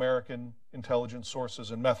American intelligence sources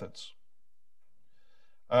and methods.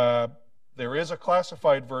 There is a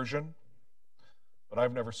classified version, but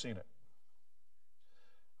I've never seen it.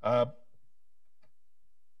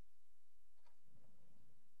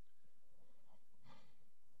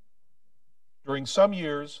 During some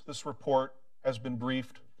years, this report has been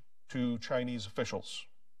briefed to Chinese officials,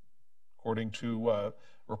 according to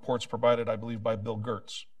reports provided, I believe, by Bill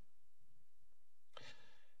Gertz.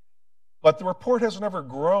 But the report has never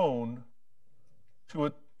grown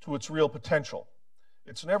to its real potential.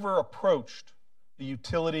 It's never approached the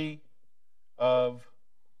utility of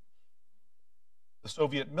the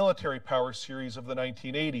Soviet military power series of the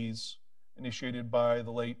 1980s, initiated by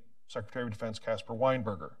the late Secretary of Defense Caspar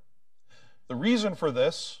Weinberger. The reason for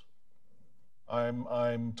this,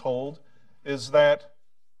 I'm told, is that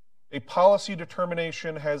a policy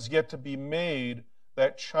determination has yet to be made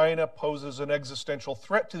that China poses an existential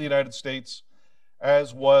threat to the United States,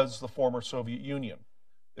 as was the former Soviet Union.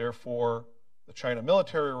 Therefore, the China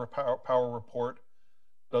Military Power Report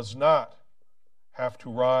does not have to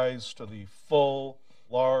rise to the full,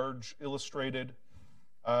 large, illustrated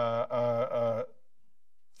format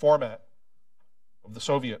of the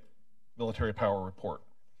Soviet Military Power Report.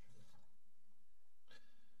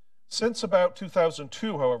 Since about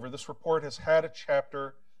 2002, however, this report has had a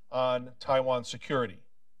chapter on Taiwan security.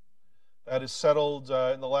 That is settled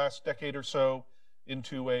in the last decade or so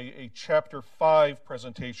into a Chapter 5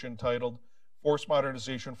 presentation titled Force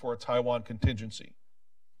Modernization for a Taiwan Contingency.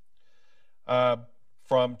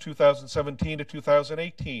 From 2017 to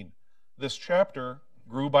 2018, this chapter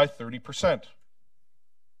grew by 30%.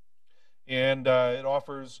 And it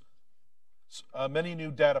offers many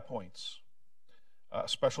new data points. A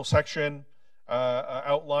special section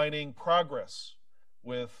outlining progress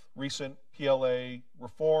with recent PLA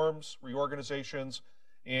reforms, reorganizations,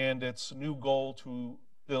 and its new goal to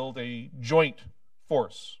build a joint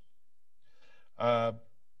force.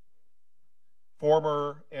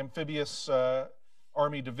 Former amphibious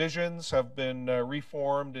Army divisions have been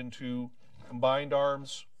reformed into combined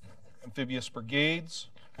arms amphibious brigades.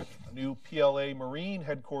 A new PLA Marine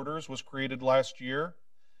headquarters was created last year,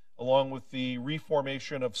 along with the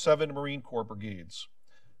reformation of 7 Marine Corps brigades.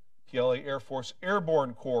 PLA Air Force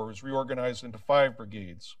Airborne Corps is reorganized into 5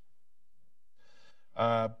 brigades.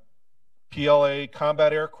 PLA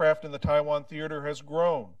combat aircraft in the Taiwan theater has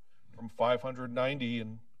grown from 590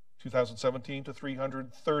 in 2017 to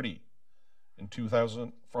 330 in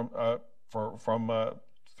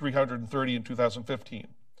 330 in 2015.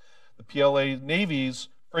 The PLA Navy's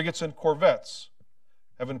frigates and corvettes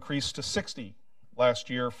have increased to 60 last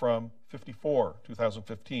year from 54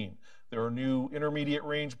 2015. There are new intermediate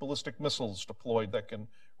range ballistic missiles deployed that can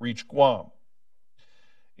reach Guam.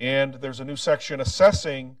 And there's a new section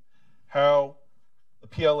assessing how the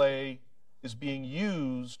PLA is being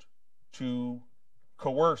used to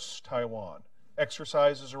coerce Taiwan,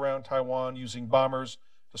 exercises around Taiwan using bombers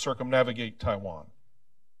to circumnavigate Taiwan.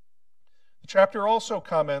 The chapter also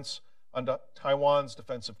comments on Taiwan's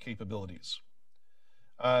defensive capabilities.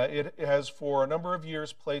 It has for a number of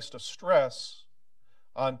years placed a stress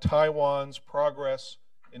on Taiwan's progress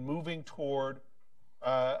in moving toward new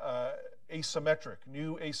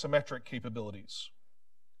asymmetric capabilities.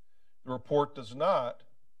 The report does not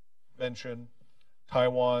mention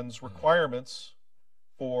Taiwan's requirements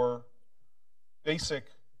for basic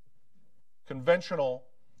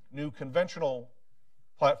new conventional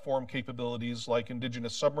platform capabilities like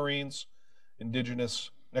indigenous submarines,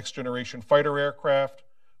 indigenous next-generation fighter aircraft,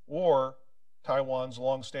 or Taiwan's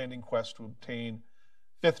long-standing quest to obtain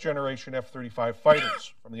 5th-generation F-35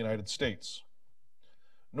 fighters from the United States.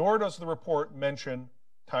 Nor does the report mention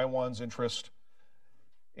Taiwan's interest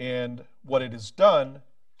and what it has done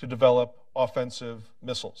to develop offensive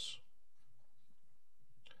missiles.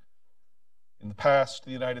 In the past,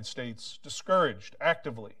 the United States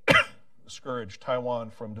actively discouraged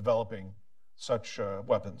Taiwan from developing such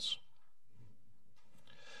weapons.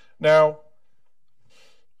 Now,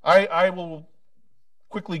 I will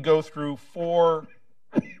quickly go through 4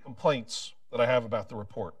 complaints that I have about the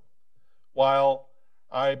report. While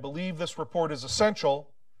I believe this report is essential,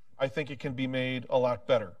 I think it can be made a lot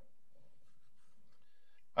better.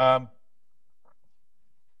 My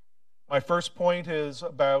first point is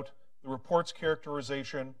about the report's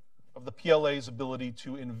characterization of the PLA's ability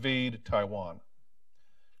to invade Taiwan.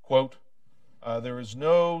 Quote, there is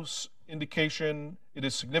no indication it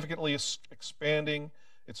is significantly expanding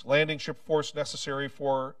its landing ship force necessary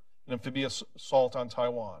for an amphibious assault on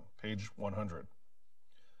Taiwan, page 100.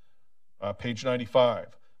 Page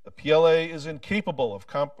 95, the PLA is incapable of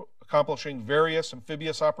accomplishing various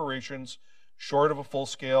amphibious operations short of a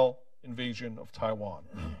full-scale invasion of Taiwan.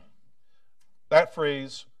 That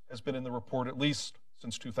phrase has been in the report at least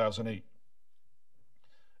since 2008.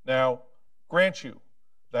 Now, grant you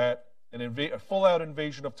that a full-out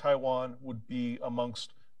invasion of Taiwan would be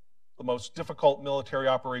amongst the most difficult military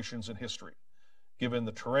operations in history, given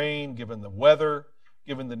the terrain, given the weather,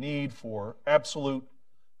 given the need for absolute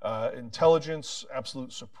intelligence,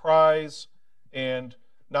 absolute surprise, and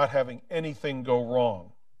not having anything go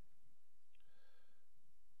wrong.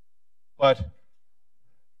 But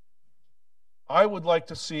I would like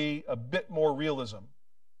to see a bit more realism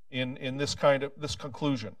in this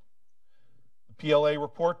conclusion. The PLA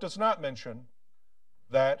report does not mention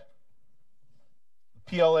that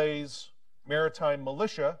the PLA's maritime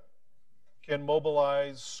militia can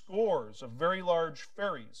mobilize scores of very large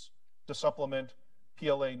ferries to supplement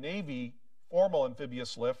PLA Navy formal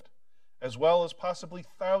amphibious lift, as well as possibly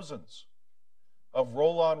thousands of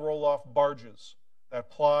roll-on, roll-off barges that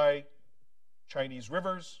ply Chinese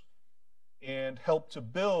rivers and help to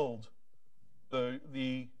build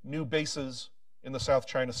the new bases in the South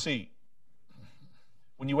China Sea.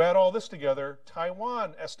 When you add all this together,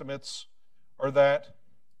 Taiwan estimates are that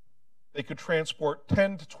they could transport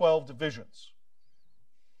 10 to 12 divisions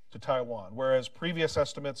to Taiwan, whereas previous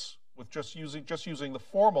estimates with just using the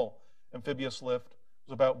formal amphibious lift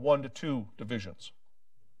was about 1 to 2 divisions.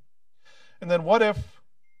 And then what if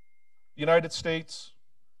the United States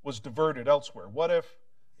was diverted elsewhere? What if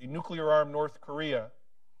a nuclear-armed North Korea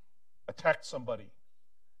attacked somebody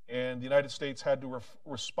and the United States had to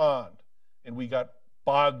respond and we got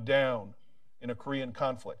bogged down in a Korean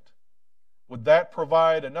conflict? Would that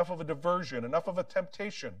provide enough of a diversion, enough of a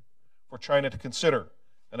temptation for China to consider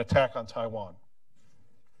an attack on Taiwan?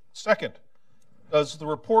 Second, does the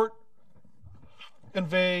report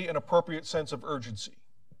convey an appropriate sense of urgency?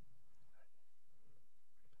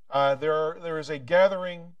 There is a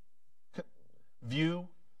gathering view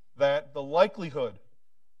that the likelihood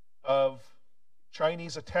of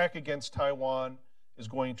Chinese attack against Taiwan is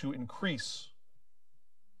going to increase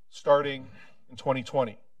starting in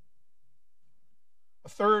 2020. A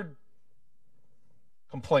third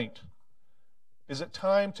complaint: is it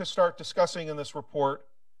time to start discussing in this report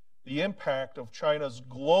the impact of China's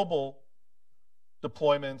global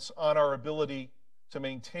deployments on our ability to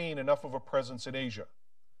maintain enough of a presence in Asia?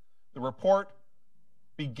 The report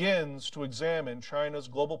begins to examine China's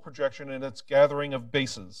global projection and its gathering of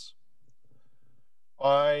bases.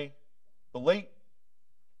 By the late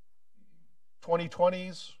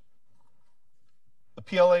 2020s, the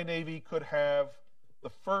PLA Navy could have the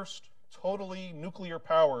first totally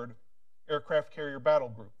nuclear-powered aircraft carrier battle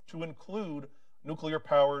group, to include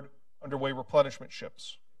nuclear-powered underway replenishment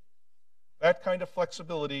ships. That kind of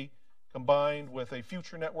flexibility, combined with a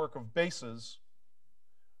future network of bases,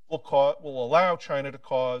 will allow China to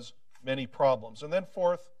cause many problems. And then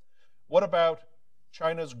fourth, what about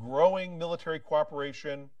China's growing military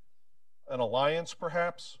cooperation, an alliance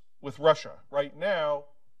perhaps, with Russia? Right now,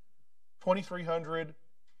 2,300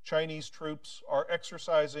 Chinese troops are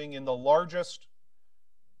exercising in the largest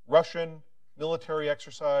Russian military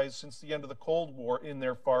exercise since the end of the Cold War in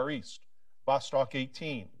their Far East, Vostok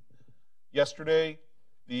 18. Yesterday,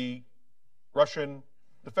 the Russian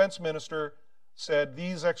defense minister said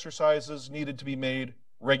these exercises needed to be made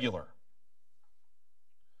regular.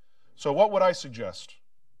 So what would I suggest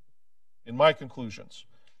in my conclusions?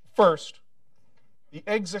 First, the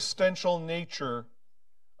existential nature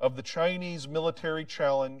of the Chinese military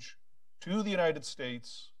challenge to the United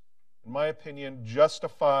States, in my opinion,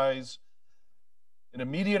 justifies an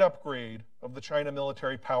immediate upgrade of the China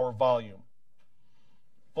military power volume.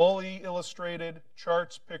 Fully illustrated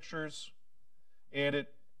charts, pictures, and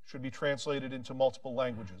it should be translated into multiple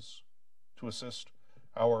languages to assist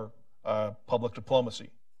our public diplomacy.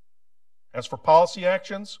 As for policy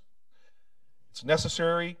actions, it's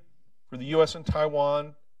necessary for the U.S. and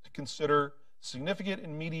Taiwan to consider significant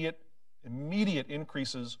immediate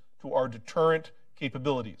increases to our deterrent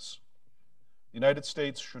capabilities. The United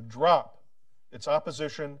States should drop its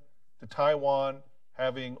opposition to Taiwan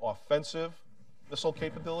having offensive missile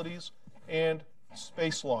capabilities and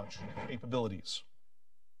space launch capabilities.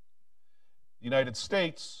 The United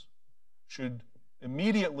States should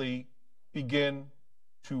immediately begin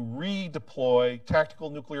to redeploy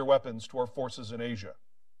tactical nuclear weapons to our forces in Asia.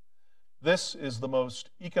 This is the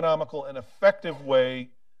most economical and effective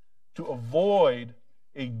way to avoid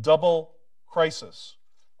a double crisis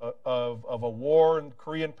of a war in the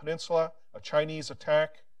Korean Peninsula, a Chinese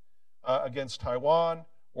attack against Taiwan,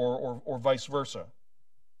 or vice versa.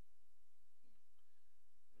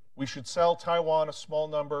 We should sell Taiwan a small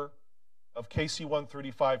number of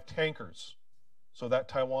KC-135 tankers so that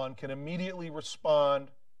Taiwan can immediately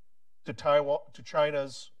respond to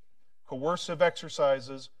China's coercive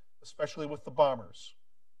exercises, especially with the bombers.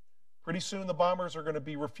 Pretty soon the bombers are going to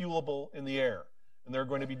be refuelable in the air, and they're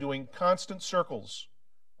going to be doing constant circles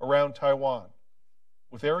around Taiwan.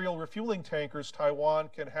 With aerial refueling tankers, Taiwan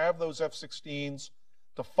can have those F-16s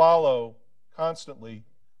to follow constantly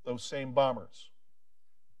those same bombers.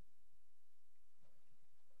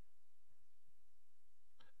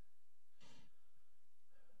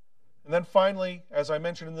 And then finally, as I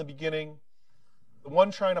mentioned in the beginning, the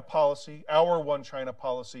One China policy, our One China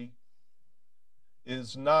policy,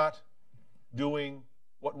 is not doing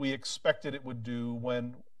what we expected it would do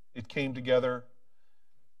when it came together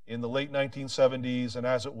in the late 1970s and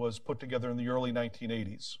as it was put together in the early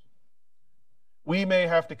 1980s. We may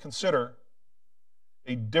have to consider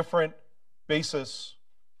a different basis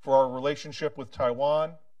for our relationship with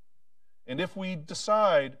Taiwan, and if we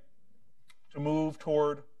decide to move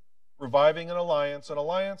toward reviving an alliance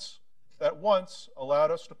that once allowed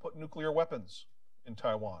us to put nuclear weapons in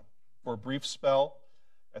Taiwan for a brief spell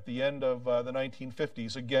at the end of the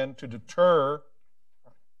 1950s, again to deter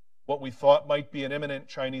what we thought might be an imminent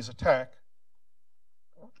Chinese attack,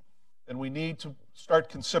 then we need to start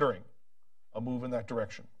considering a move in that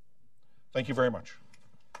direction. Thank you very much.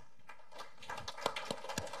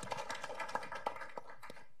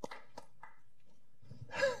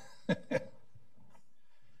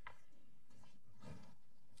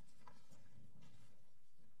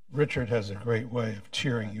 Richard has a great way of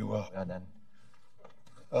cheering you up. Well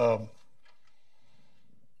done.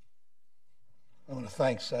 I want to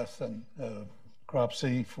thank Seth and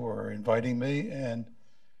Cropsey for inviting me, and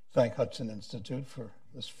thank Hudson Institute for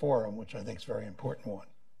this forum, which I think is a very important one.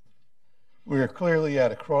 We are clearly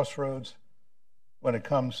at a crossroads when it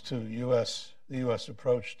comes to the U.S.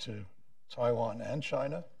 approach to Taiwan and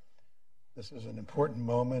China. This is an important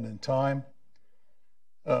moment in time,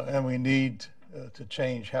 and we need to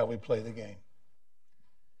change how we play the game.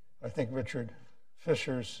 I think Richard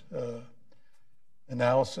Fisher's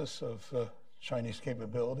analysis of Chinese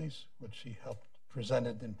capabilities, which he helped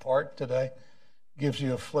presented in part today, gives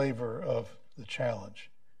you a flavor of the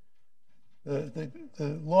challenge. For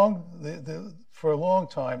a long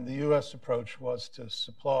time, the U.S. approach was to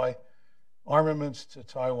supply armaments to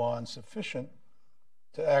Taiwan sufficient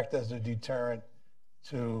to act as a deterrent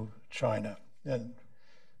to China, and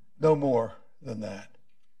no more than that.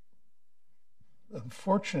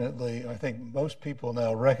 Unfortunately, I think most people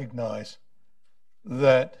now recognize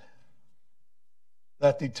that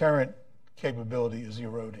that deterrent capability is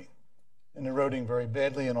eroding, and eroding very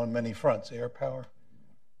badly and on many fronts. Air power,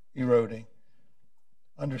 eroding.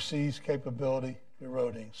 Underseas capability,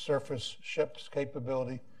 eroding. Surface ships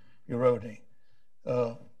capability, eroding.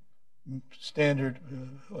 Standard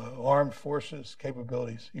armed forces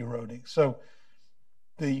capabilities eroding. So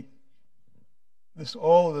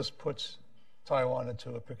all of this puts Taiwan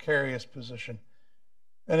into a precarious position,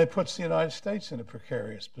 and it puts the United States in a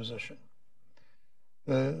precarious position.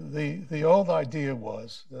 The old idea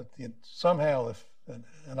was that somehow,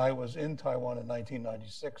 and I was in Taiwan in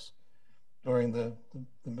 1996 during the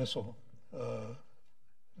missile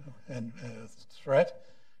threat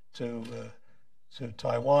to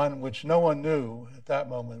Taiwan, which no one knew at that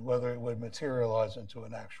moment whether it would materialize into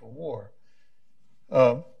an actual war.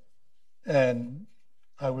 And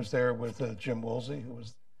I was there with Jim Woolsey, who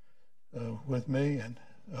was with me,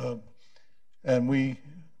 and we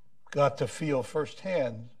got to feel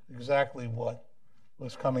firsthand exactly what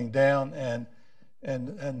was coming down and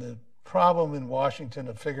the problem in Washington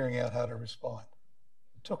of figuring out how to respond.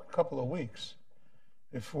 It took a couple of weeks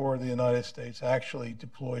before the United States actually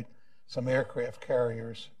deployed some aircraft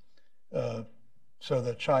carriers so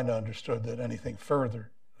that China understood that any further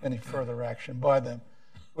action by them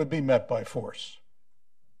would be met by force.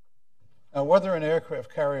 Now, whether an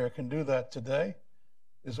aircraft carrier can do that today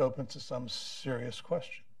is open to some serious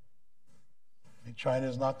question. I mean, China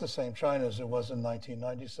is not the same China as it was in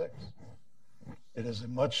 1996. It is a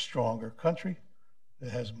much stronger country. It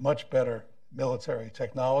has much better military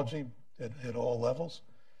technology at all levels.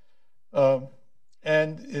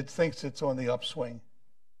 And it thinks it's on the upswing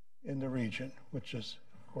in the region, which is,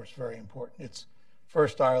 of course, very important. It's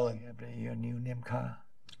first island. Your new name car.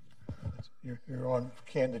 You're on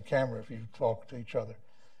candid camera if you talk to each other.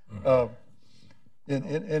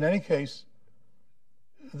 In any case,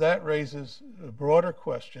 that raises a broader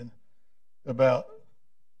question about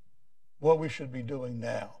what we should be doing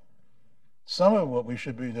now. Some of what we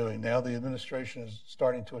should be doing now, the administration is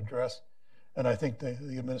starting to address, and I think the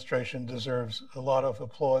administration deserves a lot of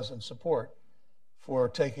applause and support for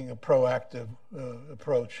taking a proactive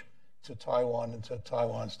approach to Taiwan and to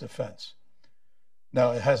Taiwan's defense.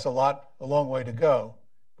 Now, it has a long way to go,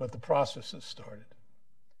 but the process has started.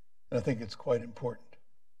 And I think it's quite important.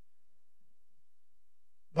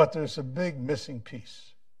 But there's a big missing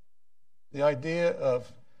piece. The idea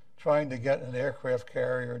of trying to get an aircraft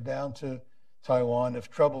carrier down to Taiwan if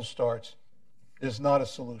trouble starts is not a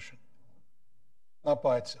solution, not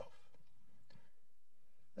by itself.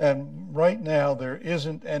 And right now, there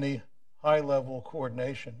isn't any high-level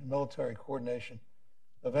coordination, military coordination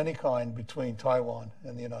of any kind between Taiwan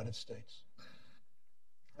and the United States.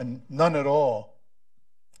 And none at all,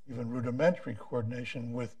 even rudimentary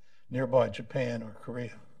coordination with nearby Japan or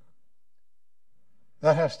Korea.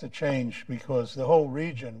 That has to change because the whole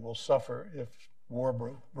region will suffer if war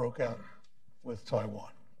broke out with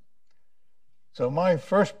Taiwan. So my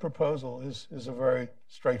first proposal is a very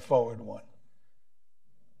straightforward one.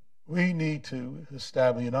 We need to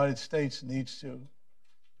establish, the United States needs to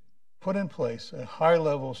put in place a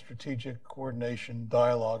high-level strategic coordination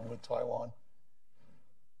dialogue with Taiwan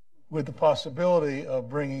with the possibility of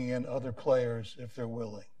bringing in other players if they're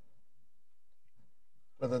willing.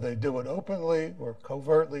 Whether they do it openly or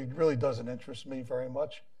covertly really doesn't interest me very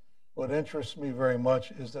much. What interests me very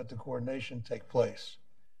much is that the coordination take place.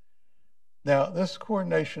 Now, this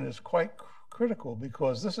coordination is quite critical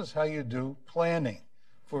because this is how you do planning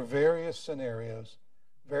for various scenarios,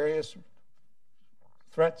 various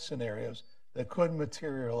threat scenarios that could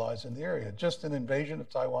materialize in the area. Just an invasion of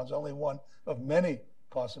Taiwan is only one of many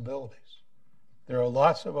possibilities. There are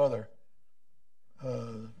lots of other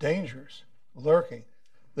dangers lurking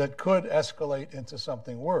that could escalate into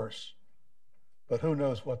something worse. But who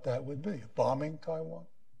knows what that would be? Bombing Taiwan?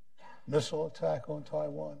 Missile attack on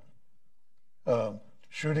Taiwan?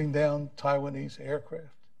 Shooting down Taiwanese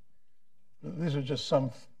aircraft? These are just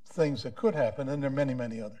some things that could happen, and there are many,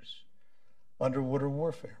 many others. Underwater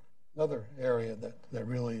warfare, another area that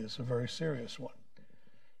really is a very serious one.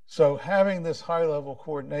 So having this high-level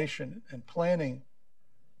coordination and planning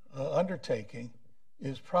undertaking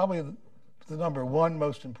is probably the number one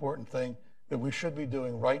most important thing that we should be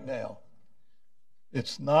doing right now.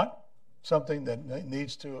 It's not something that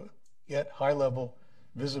needs to get high-level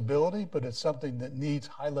visibility, but it's something that needs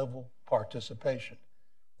high-level participation.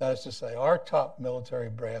 That is to say, our top military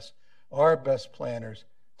brass, our best planners,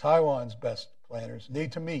 Taiwan's best planners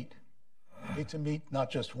need to meet not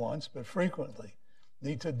just once, but frequently,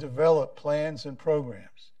 need to develop plans and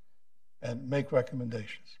programs and make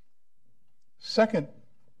recommendations. Second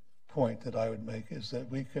point that I would make is that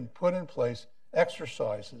we can put in place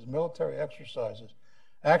exercises, military exercises,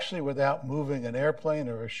 actually without moving an airplane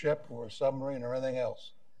or a ship or a submarine or anything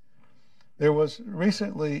else. There was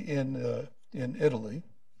recently in Italy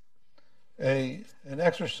an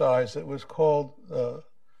exercise that was called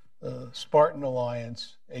Spartan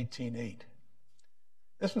Alliance 18-8.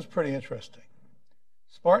 This was pretty interesting.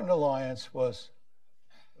 Spartan Alliance was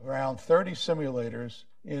around 30 simulators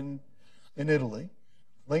in Italy,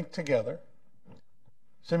 linked together,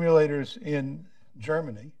 simulators in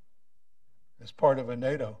Germany as part of a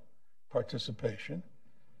NATO participation,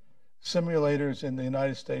 simulators in the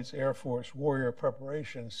United States Air Force Warrior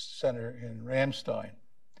Preparation Center in Ramstein,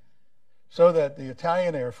 so that the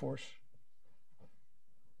Italian Air Force,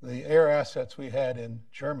 the air assets we had in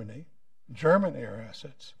Germany, German air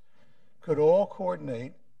assets, could all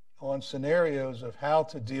coordinate on scenarios of how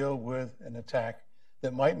to deal with an attack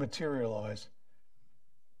that might materialize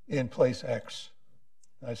in place X.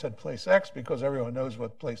 I said place X because everyone knows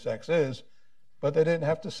what place X is, but they didn't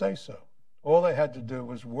have to say so. All they had to do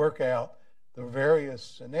was work out the various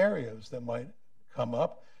scenarios that might come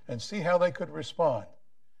up and see how they could respond.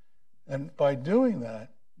 And by doing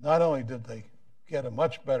that, not only did they get a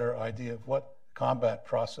much better idea of what combat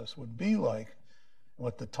process would be like,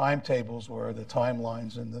 what the timetables were, the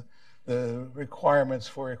timelines, and the requirements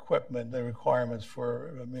for equipment, the requirements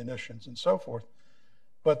for munitions, and so forth,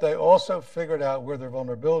 but they also figured out where their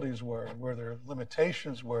vulnerabilities were, where their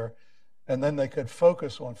limitations were, and then they could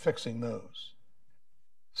focus on fixing those.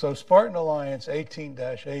 So Spartan Alliance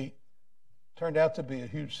 18-8 turned out to be a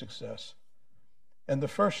huge success. And the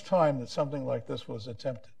first time that something like this was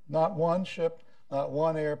attempted. Not one ship, not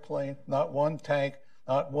one airplane, not one tank,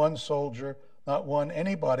 not one soldier, not one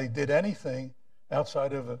anybody did anything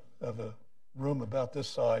outside of a room about this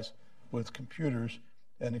size with computers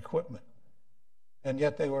and equipment. And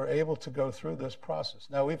yet they were able to go through this process.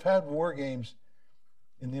 Now, we've had war games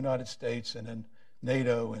in the United States and in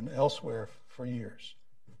NATO and elsewhere for years.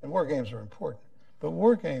 And war games are important. But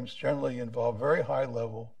war games generally involve very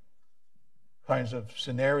high-level kinds of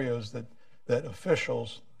scenarios that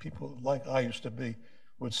officials, people like I used to be,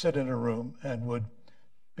 would sit in a room and would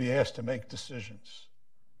be asked to make decisions.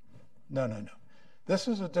 No. This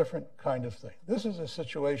is a different kind of thing. This is a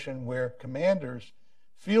situation where commanders,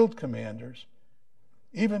 field commanders,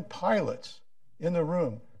 even pilots in the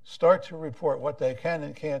room start to report what they can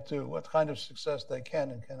and can't do, what kind of success they can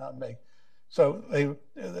and cannot make. So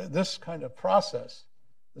this kind of process,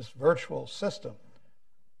 this virtual system,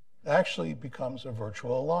 actually becomes a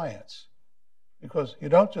virtual alliance. Because you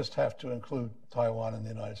don't just have to include Taiwan and the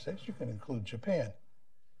United States, you can include Japan.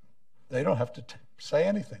 They don't have to say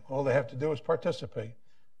anything. All they have to do is participate.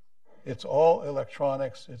 It's all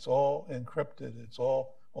electronics, it's all encrypted, it's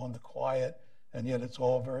all on the quiet, and yet it's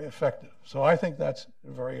all very effective. So I think that's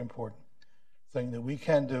a very important thing that we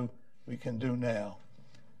can do now.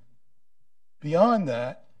 Beyond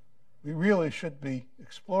that, we really should be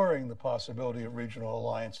exploring the possibility of regional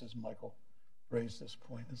alliances. Michael raised this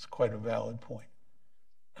point. It's quite a valid point.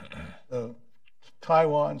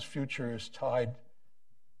 Taiwan's future is tied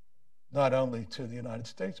not only to the United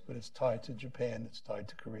States, but it's tied to Japan, it's tied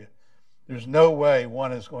to Korea. There's no way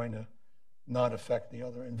one is going to not affect the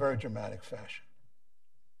other in very dramatic fashion.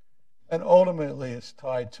 And ultimately, it's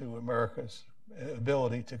tied to America's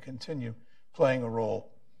ability to continue playing a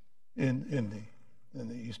role in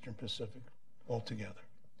the Eastern Pacific altogether.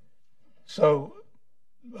 So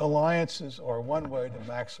alliances are one way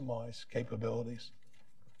to maximize capabilities,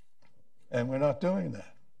 and we're not doing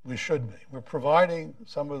that. We should be. We're providing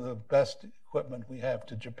some of the best equipment we have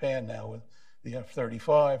to Japan now with the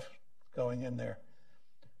F-35 going in there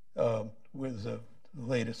with the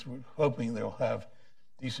latest. We're hoping they'll have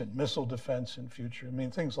decent missile defense in future. I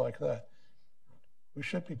mean, things like that. We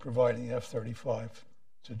should be providing F-35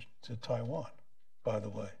 to Taiwan, by the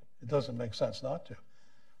way. It doesn't make sense not to.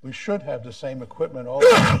 We should have the same equipment all the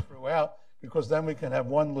way throughout, because then we can have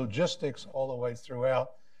one logistics all the way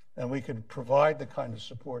throughout, and we can provide the kind of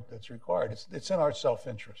support that's required. It's in our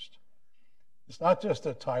self-interest. It's not just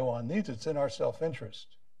that Taiwan needs it, it's in our self-interest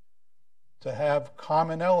to have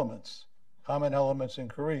common elements in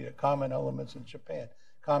Korea, common elements in Japan,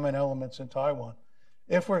 common elements in Taiwan,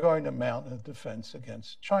 if we're going to mount a defense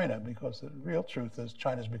against China, because the real truth is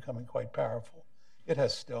China's becoming quite powerful. It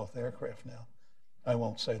has stealth aircraft now. I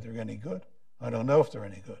won't say they're any good. I don't know if they're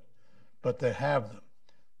any good, but they have them.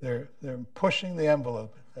 They're pushing the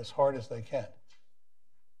envelope as hard as they can,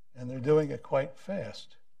 and they're doing it quite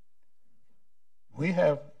fast. We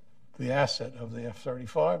have the asset of the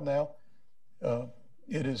F-35 now.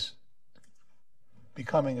 It is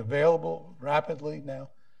becoming available rapidly now.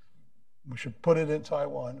 We should put it in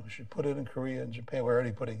Taiwan. We should put it in Korea and Japan. We're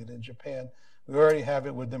already putting it in Japan. We already have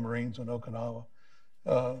it with the Marines in Okinawa.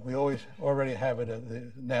 We already have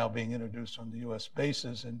it now being introduced on the U.S.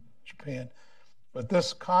 bases in Japan. But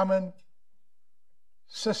this common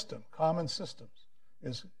systems,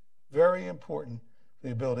 is very important,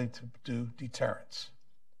 the ability to do deterrence.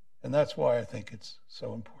 And that's why I think it's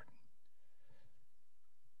so important.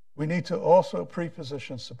 We need to also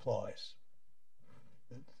pre-position supplies.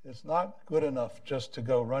 It's not good enough just to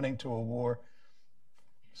go running to a war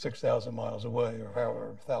 6,000 miles away or however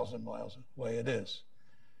 1,000 miles away it is.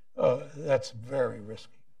 That's very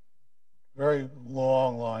risky. Very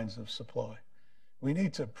long lines of supply. We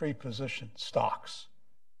need to pre-position stocks.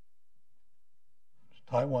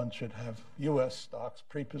 Taiwan should have U.S. stocks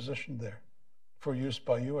pre-positioned there for use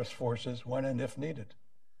by U.S. forces when and if needed.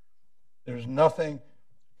 There's nothing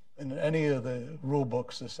in any of the rule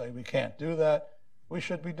books to say we can't do that. We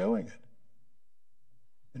should be doing it.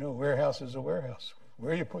 You know, a warehouse is a warehouse.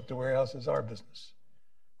 Where you put the warehouse is our business.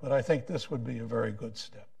 But I think this would be a very good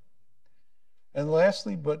step. And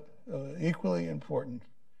lastly, but equally important,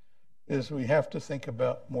 is we have to think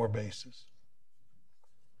about more bases,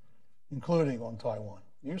 including on Taiwan.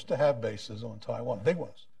 We used to have bases on Taiwan, big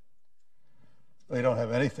ones. We don't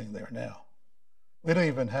have anything there now. We don't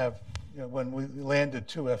even have, you know, when we landed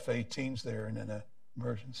 2 F-18s there in an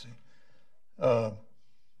emergency,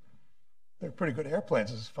 they're pretty good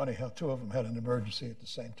airplanes. It's funny how 2 of them had an emergency at the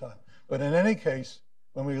same time. But in any case,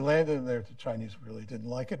 when we landed them there, the Chinese really didn't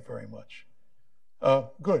like it very much.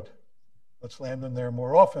 Good. Let's land them there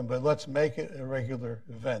more often, but let's make it a regular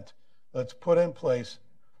event. Let's put in place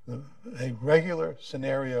a regular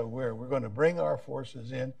scenario where we're going to bring our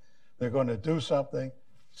forces in, they're going to do something,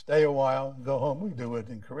 stay a while, and go home. We do it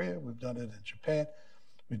in Korea, we've done it in Japan,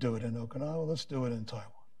 we do it in Okinawa, let's do it in Taiwan.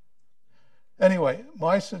 Anyway,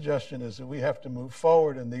 my suggestion is that we have to move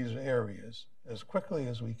forward in these areas as quickly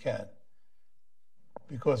as we can,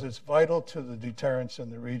 because it's vital to the deterrence in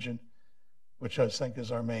the region, which I think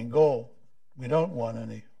is our main goal. We don't want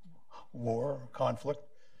any war or conflict,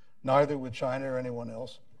 neither with China or anyone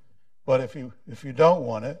else. But if you don't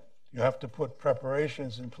want it, you have to put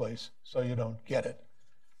preparations in place so you don't get it.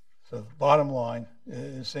 So the bottom line,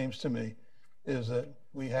 it seems to me, is that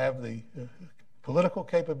we have the political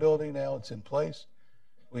capability now, it's in place.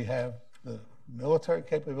 We have the military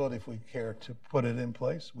capability, if we care to put it in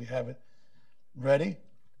place. We have it ready.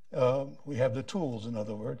 We have the tools, in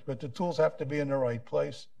other words, but the tools have to be in the right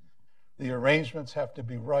place. The arrangements have to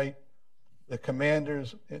be right. The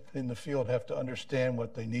commanders in the field have to understand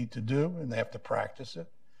what they need to do, and they have to practice it.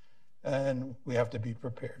 And we have to be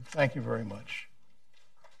prepared. Thank you very much.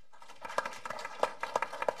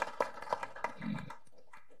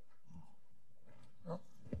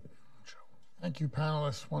 Thank you,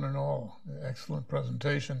 panelists, one and all. Excellent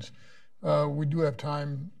presentations. We do have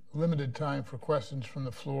limited time for questions from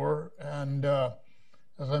the floor. And as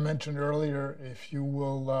I mentioned earlier, if you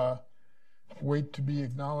will wait to be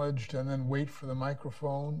acknowledged and then wait for the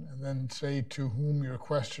microphone and then say to whom your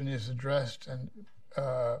question is addressed and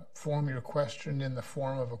form your question in the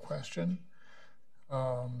form of a question,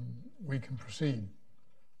 we can proceed.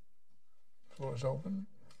 The floor is open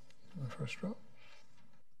in the first row.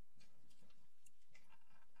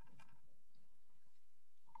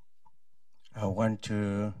 I want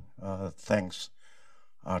to thank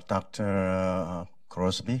Dr.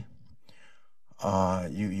 Crosby.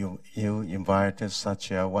 You invited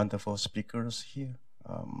such wonderful speakers here,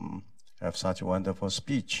 have such a wonderful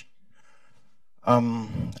speech.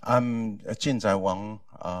 I'm Jin Zai-Wang,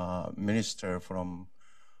 minister from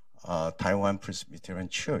Taiwan Presbyterian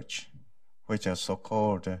Church, which is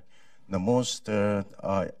so-called the most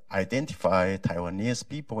identified Taiwanese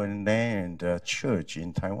people and church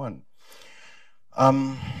in Taiwan.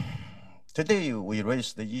 Today we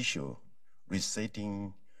raise the issue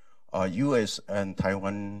resetting U.S. and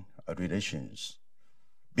Taiwan relations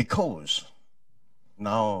because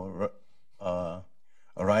now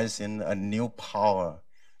arising a new power,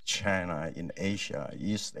 China in Asia,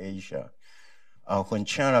 East Asia. When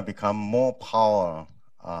China become more power,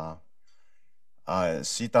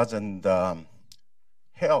 she doesn't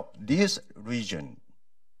help this region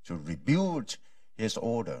to rebuild his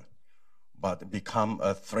order, but become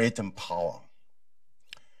a threatened power.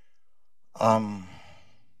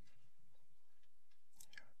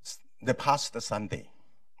 The past Sunday,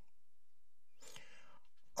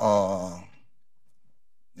 the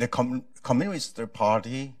Communist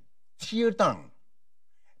Party tear down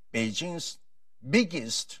Beijing's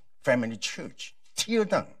biggest family church, tear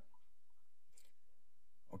down.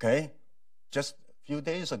 Okay, just a few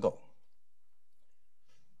days ago.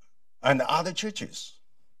 And other churches.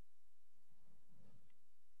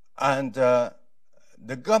 And the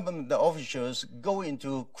government officials go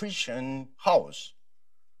into Christian house,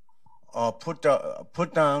 put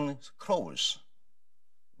down clothes,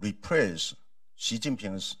 replace Xi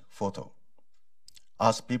Jinping's photo,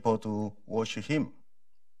 ask people to worship him.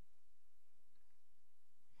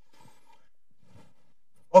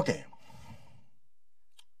 Okay.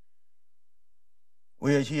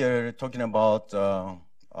 We are here talking about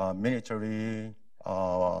military,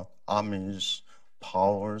 armies,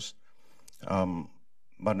 powers,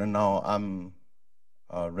 but now I'm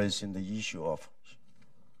raising the issue of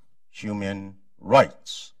human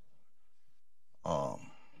rights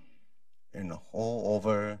in all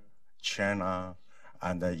over China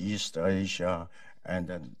and East Asia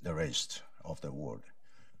and the rest of the world.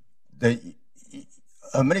 The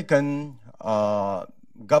American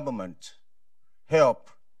government help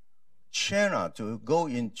China to go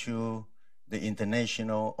into the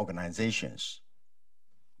international organizations,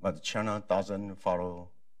 but China doesn't follow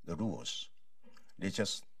the rules. They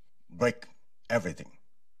just break everything.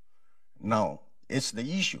 Now, it's the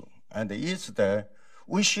issue, and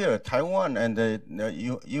we share Taiwan and the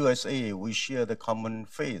USA, we share the common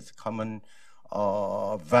faith, common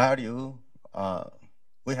value.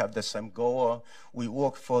 We have the same goal. We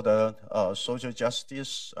work for the social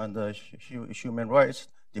justice and the human rights,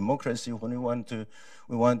 democracy. When we want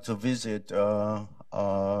to visit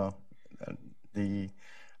the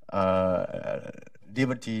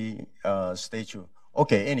Liberty statue.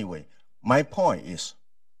 Okay. Anyway, my point is,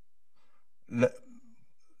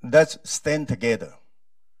 let's stand together.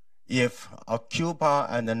 If Cuba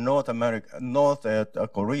and North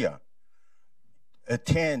Korea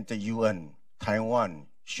attend the UN, Taiwan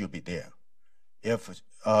should be there. If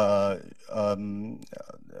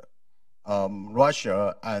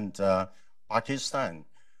Russia and Pakistan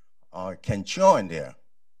can join there,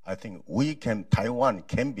 I think Taiwan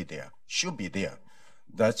can be there, should be there.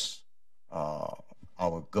 That's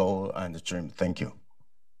our goal and dream. Thank you.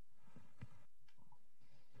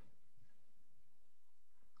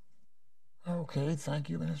 Okay, thank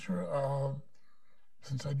you, Minister.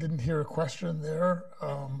 Since I didn't hear a question there,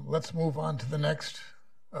 let's move on to the next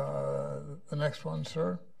one,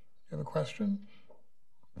 sir. You have a question?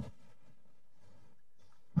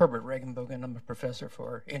 Herbert Regenbogen. I'm a professor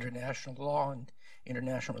for international law and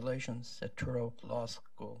international relations at Touro Law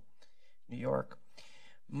School, New York.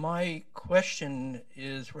 My question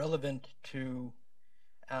is relevant to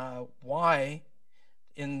why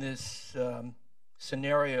in this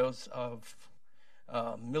scenarios of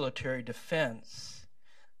military defense,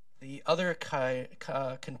 the other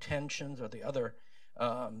contentions or the other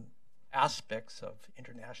aspects of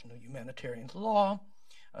international humanitarian law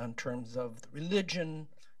in terms of the religion,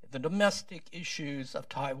 the domestic issues of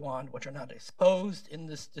Taiwan, which are not exposed in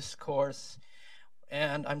this discourse.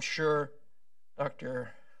 And I'm sure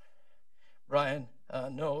Dr. Brian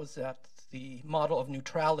knows that the model of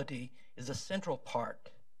neutrality is a central part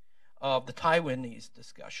of the Taiwanese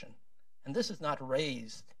discussion. And this is not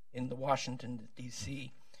raised in the Washington,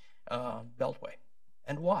 D.C. Beltway.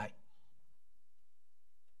 And why?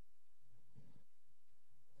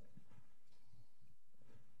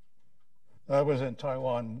 I was in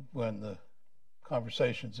Taiwan when the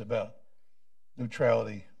conversations about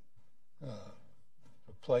neutrality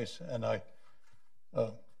took place, and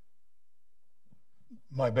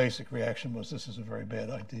my basic reaction was this is a very bad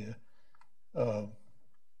idea,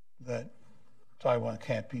 that Taiwan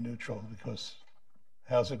can't be neutral, because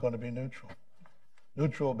how's it going to be neutral?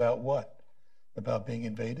 Neutral about what? About being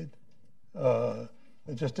invaded?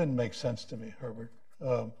 It just didn't make sense to me, Herbert.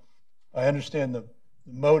 I understand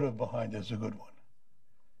motive behind it is a good one.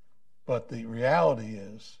 But the reality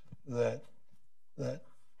is that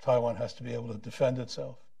Taiwan has to be able to defend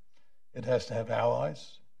itself. It has to have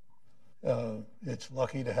allies. It's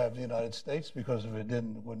lucky to have the United States, because if it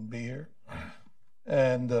didn't, it wouldn't be here.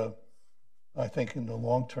 And I think in the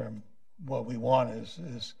long term, what we want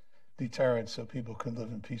is deterrence, so people can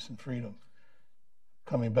live in peace and freedom.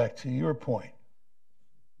 Coming back to your point,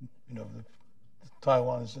 you know,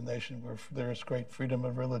 Taiwan is a nation where there is great freedom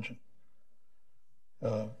of religion,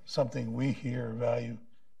 something we here value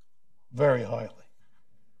very highly,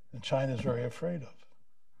 and China is very afraid of,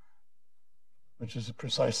 which is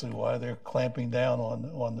precisely why they're clamping down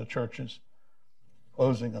on the churches,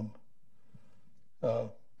 closing them,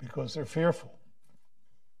 because they're fearful,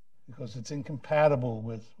 because it's incompatible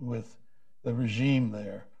with the regime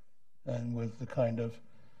there and with the kind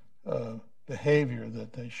of behavior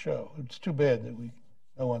that they show. It's too bad that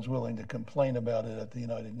no one's willing to complain about it at the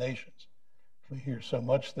United Nations. We hear so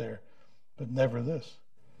much there, but never this.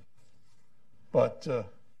 But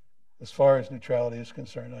as far as neutrality is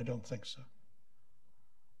concerned, I don't think so.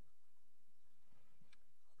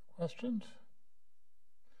 Questions?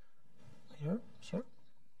 Here, sir.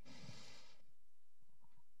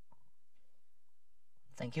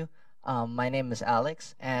 Thank you. My name is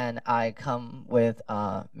Alex, and I come with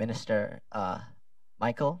Minister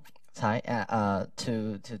Michael Tsai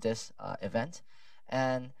to this event.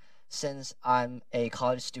 And since I'm a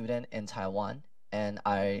college student in Taiwan, and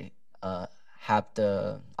I have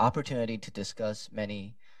the opportunity to discuss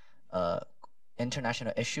many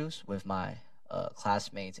international issues with my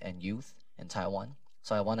classmates and youth in Taiwan,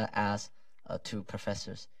 so I want to ask two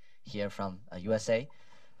professors here from USA.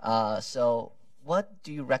 So what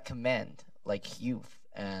do you recommend, like youth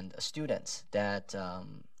and students that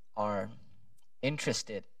are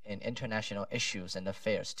interested in international issues and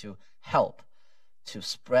affairs, to help to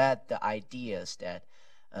spread the ideas that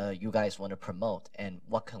you guys want to promote, and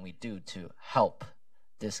what can we do to help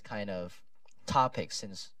this kind of topic,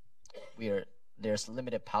 since there's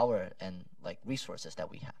limited power and like resources that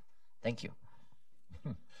we have? Thank you.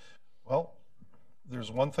 Well,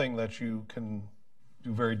 there's one thing that you can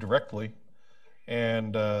do very directly,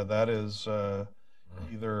 and that is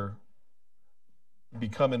either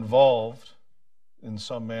become involved in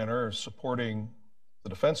some manner supporting the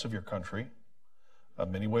defense of your country.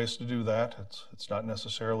 Many ways to do that. It's not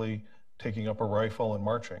necessarily taking up a rifle and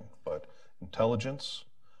marching, but intelligence,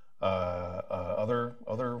 other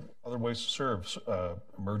ways to serve,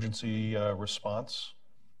 emergency response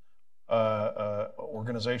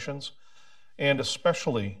organizations, and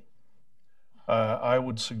especially I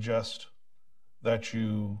would suggest that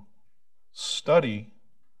you study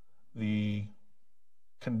the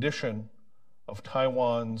condition of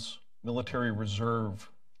Taiwan's military reserve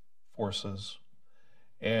forces,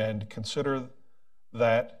 and consider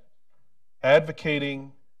that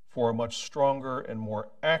advocating for a much stronger and more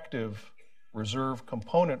active reserve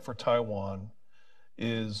component for Taiwan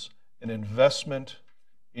is an investment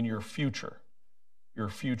in your future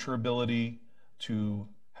ability to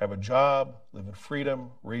have a job, live in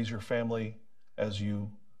freedom, raise your family as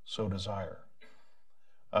you so desire.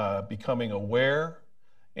 Becoming aware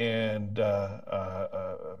and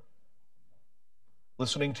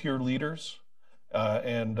listening to your leaders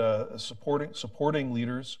and supporting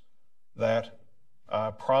leaders that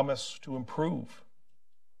promise to improve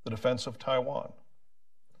the defense of Taiwan.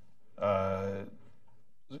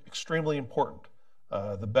 Extremely important.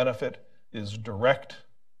 The benefit is direct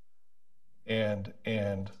and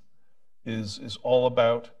is all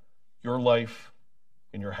about your life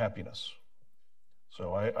and your happiness.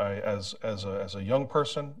 So as a young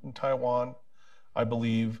person in Taiwan, I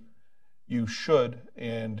believe you should,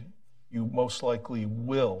 and you most likely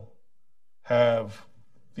will, have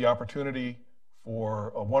the opportunity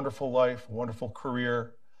for a wonderful life, a wonderful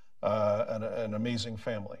career, and an amazing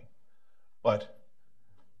family. But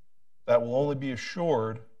that will only be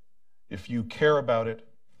assured if you care about it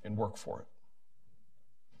and work for it.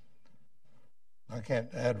 I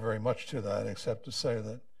can't add very much to that, except to say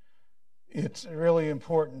that it's really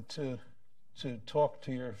important to talk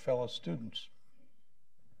to your fellow students.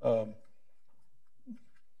 In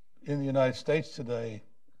the United States today,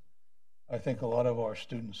 I think a lot of our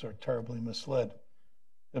students are terribly misled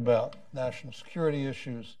about national security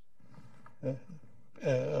issues,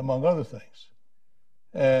 among other things.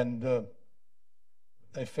 And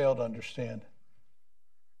they fail to understand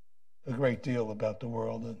a great deal about the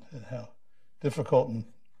world and how difficult and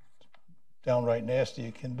downright nasty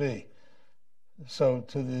it can be. So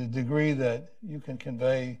to the degree that you can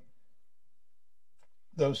convey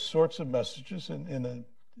those sorts of messages in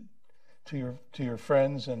to your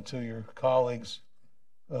friends and to your colleagues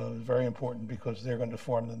is very important, because they're going to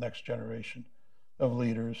form the next generation of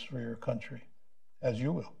leaders for your country, as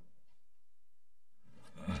you will.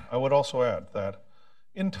 I would also add that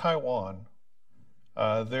in Taiwan,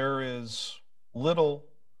 there is little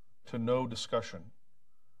to no discussion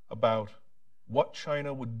about what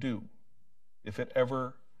China would do if it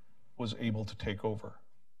ever was able to take over.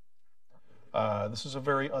 This is a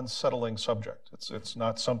very unsettling subject. It's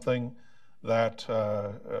not something that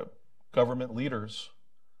government leaders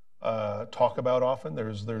talk about often.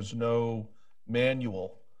 There's no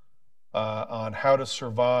manual on how to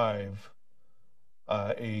survive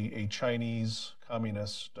a Chinese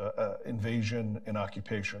communist invasion and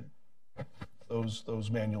occupation.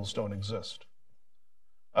 Those manuals don't exist.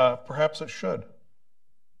 Perhaps it should.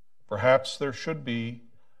 Perhaps there should be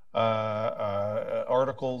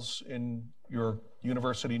articles in your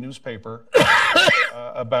university newspaper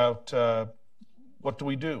about what do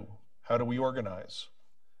we do? How do we organize?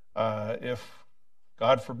 If,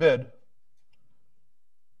 God forbid,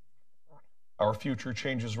 our future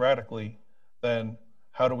changes radically, then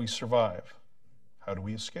how do we survive? How do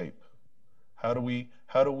we escape? How do we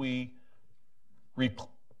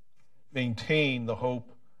maintain the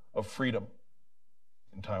hope of freedom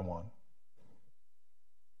in Taiwan?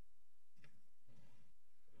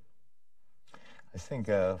 I think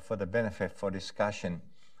for the benefit for discussion,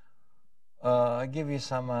 I'll give you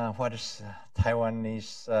some what is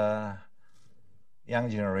Taiwanese young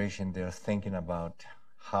generation they're thinking about,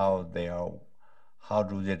 how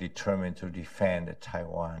do they determine to defend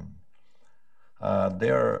Taiwan.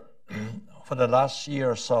 For the last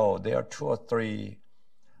year or so, there are 2 or 3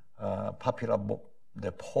 popular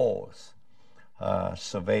the polls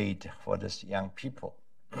surveyed for these young people,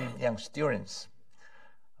 young students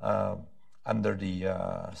under the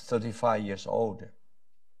 35 years old.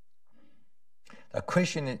 The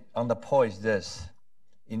question on the poll is this,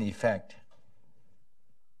 in effect: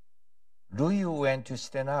 do you want to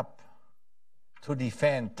stand up to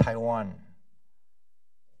defend Taiwan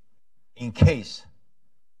in case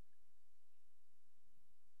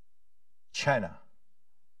China,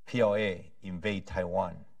 PLA, invade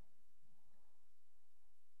Taiwan?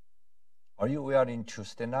 Are you willing to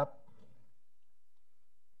stand up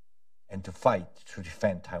and to fight to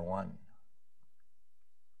defend Taiwan?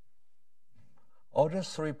 All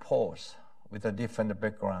those 3 polls with a different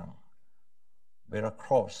background, very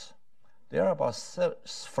close. They are about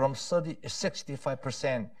from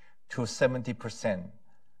 65% to 70%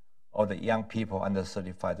 of the young people under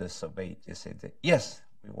 35 that surveyed. They said that, yes,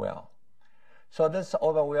 we will. So this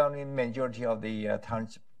overwhelming majority of the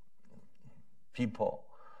town's people,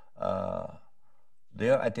 they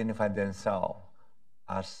identify themselves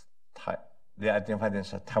as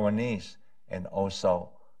Taiwanese, and also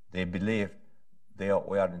they believe they are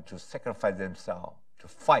willing to sacrifice themselves to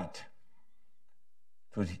fight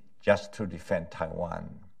just to defend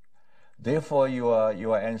Taiwan. Therefore,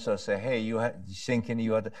 your answer say, hey, you are thinking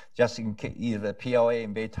you are just in case either PLA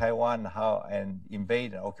invade Taiwan, how and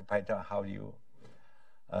invade and occupy Taiwan, how you?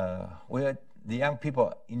 The young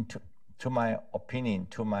people, to my opinion,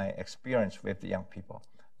 to my experience with the young people,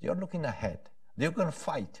 they're looking ahead. They're going to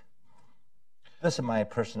fight. This is my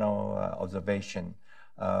personal observation.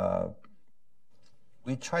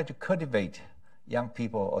 We try to cultivate young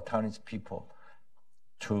people or Taiwanese people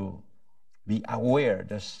to be aware,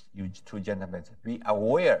 this you 2 gentlemen, be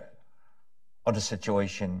aware of the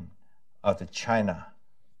situation of the China,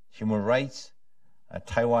 human rights,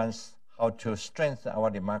 Taiwan's, how to strengthen our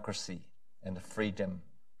democracy and freedom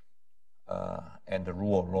and the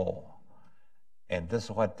rule of law. And this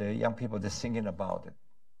is what the young people are thinking about it.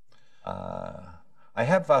 I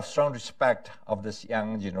have a strong respect of this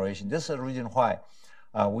young generation. This is the reason why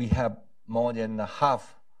we have more than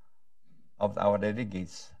half of our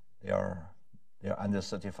delegates. They're under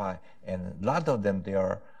 35, and a lot of them, they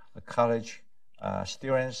are college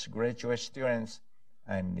students, graduate students,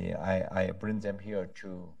 and I bring them here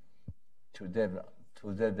to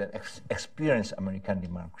experience American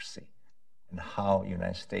democracy and how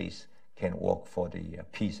United States can work for the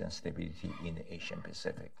peace and stability in the Asian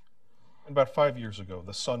Pacific. About 5 years ago,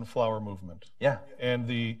 the Sunflower Movement, yeah, and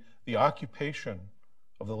the occupation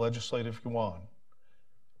of the Legislative Yuan,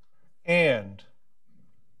 and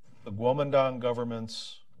the Kuomintang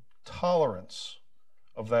government's tolerance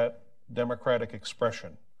of that democratic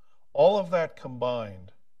expression, all of that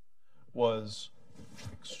combined was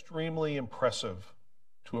extremely impressive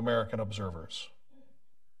to American observers.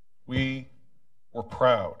 We were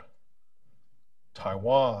proud.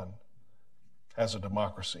 Taiwan has a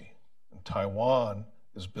democracy, and Taiwan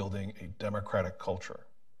is building a democratic culture.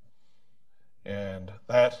 And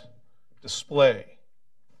that display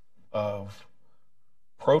of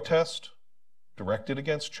protest directed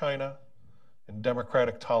against China and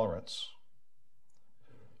democratic tolerance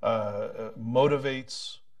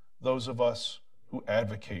motivates those of us who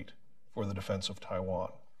advocate for the defense of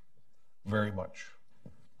Taiwan very much.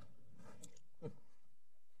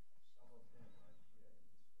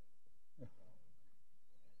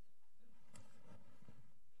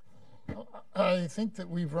 I think that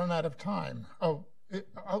we've run out of time.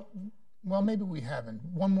 Well, maybe we haven't.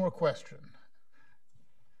 One more question.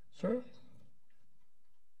 Sir?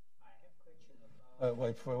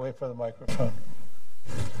 Wait for the microphone.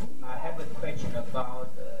 I have a question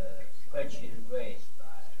about the question raised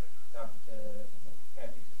by Dr.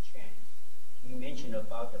 Patrick Chen. He mentioned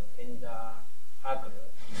about the Panda Hagler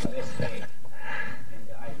in USA, and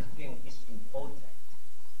I think it's important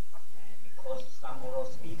because some of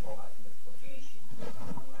those people are in the position of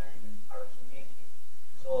government and policymaking.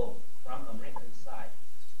 So, from American side,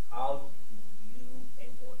 how do you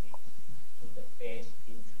handle this with the best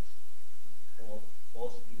interest for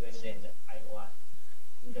both US and Taiwan?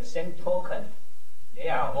 In the same token,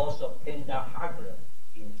 there are also Panda Hagler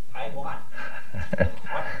in Taiwan.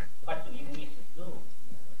 What do you need to do?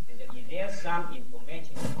 And is there some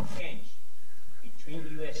information exchange between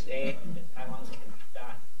USA and Taiwan can be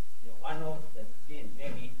done? One of the things,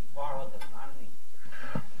 maybe borrow the money,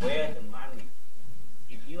 where the money.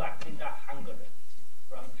 If you are Panda Hagler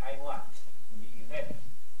from Taiwan, and you have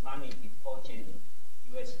money deposited in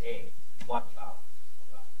USA, watch out.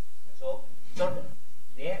 So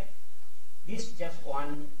there, this is just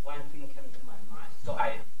one thing came to my mind. So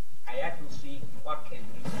I had to see what can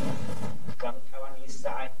we do from Taiwanese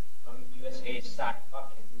side, from USA side,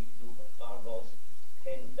 what can we do about those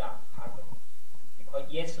Panda Hagler.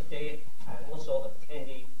 Because yesterday I also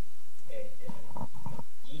attended a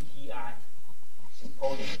GTI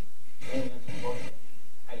symposium, annual symposium.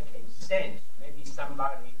 I can sense maybe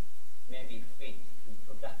somebody maybe fit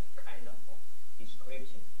into that kind of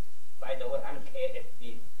description. By the way, I'm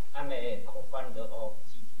KFB. I'm a co-founder of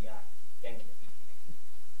GTI. Thank you.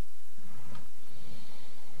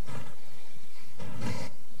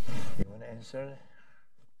 You want to answer?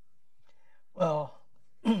 Well,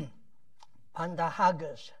 Panda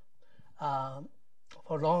Haggers, for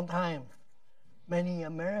a long time, many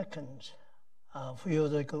Americans feel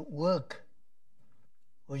they could work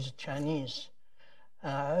with Chinese.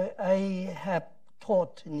 I have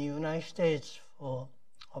taught in the United States for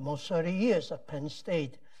almost 30 years at Penn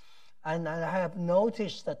State, and I have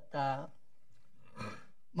noticed that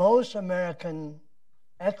most American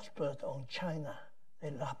experts on China,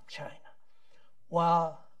 they love China,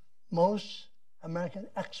 while most American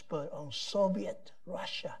expert on Soviet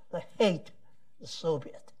Russia, they hate the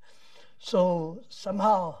Soviet. So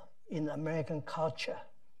somehow in American culture,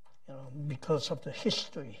 because of the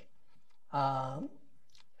history,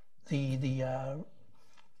 the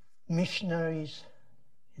missionaries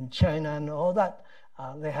in China and all that,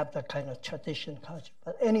 they have that kind of tradition culture.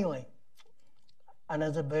 But anyway,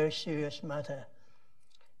 another very serious matter,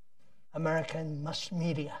 American mass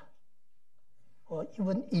media, or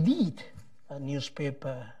even elite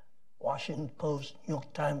newspaper, Washington Post, New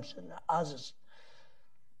York Times, and others,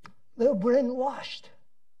 they were brainwashed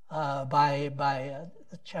by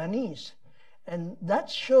the Chinese. And that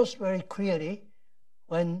shows very clearly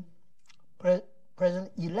when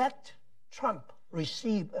President-elect Trump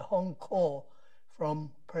received a phone call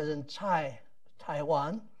from President Tsai,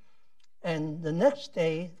 Taiwan, and the next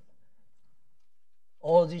day,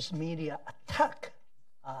 all these media attack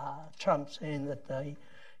Trump, saying that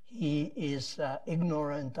he is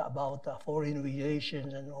ignorant about foreign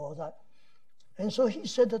relations and all that. And so he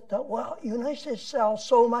said that, well, United States sells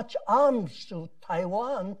so much arms to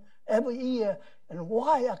Taiwan every year, and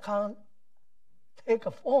why I can't take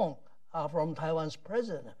a phone from Taiwan's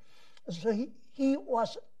president? So he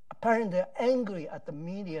was apparently angry at the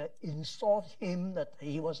media, insult him that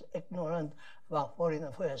he was ignorant about foreign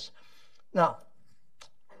affairs. Now,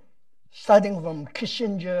 starting from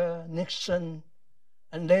Kissinger, Nixon,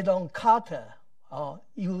 and later on Carter,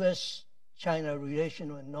 US-China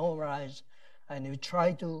relations were normalized, and we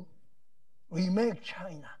try to remake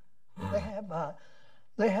China.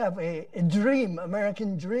 They have a dream,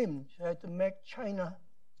 American dream, to make China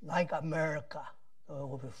like America. There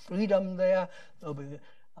will be freedom there. There will be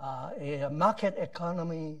a market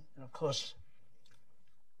economy. And of course,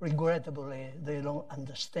 regrettably, they don't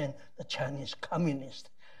understand the Chinese communists.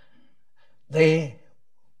 They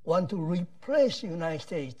want to replace the United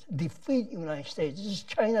States, defeat the United States. This is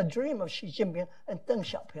China's dream of Xi Jinping and Deng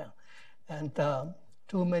Xiaoping. And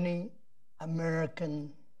too many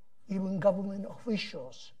American even government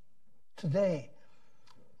officials today,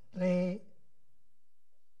 they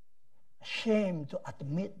ashamed to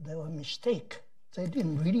admit they were mistake. They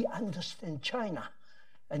didn't really understand China.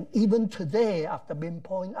 And even today, after being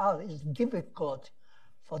pointed out, it's difficult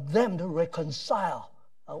for them to reconcile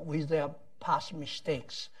with their past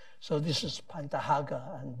mistakes. So this is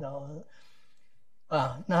Pantahaga. And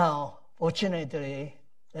now, fortunately,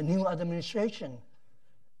 the new administration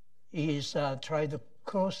is trying to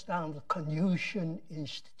close down the Confucian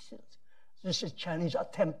Institute. This is Chinese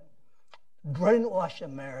attempt to brainwash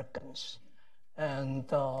Americans. And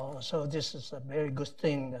so this is a very good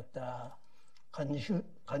thing that the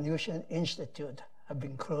Confucian Institute have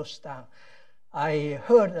been closed down. I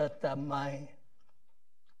heard that my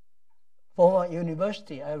former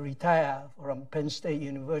university, I retired from Penn State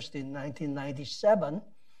University in 1997.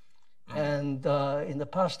 And in the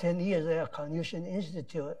past 10 years, they are Confucian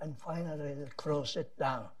Institute, and finally they closed it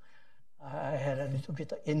down. I had a little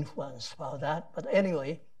bit of influence about that. But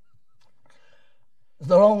anyway, it's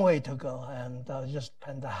the long way to go, and just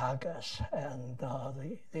Pantahagas. And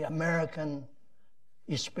the American,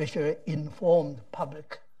 especially informed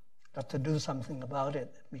public, got to do something about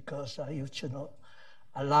it, because you should not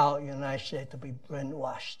allow the United States to be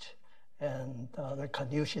brainwashed. And the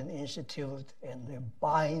Confucian Institute, and they're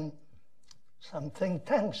buying some think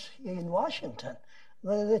tanks here in Washington.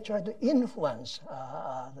 They try to influence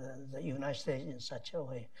the United States in such a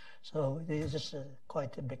way. So this is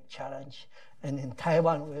quite a big challenge. And in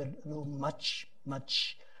Taiwan, we'll do much,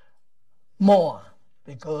 much more,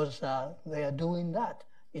 because they are doing that.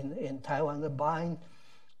 In Taiwan, they're buying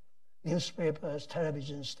newspapers,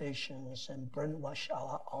 television stations, and brainwash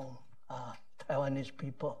our own Taiwanese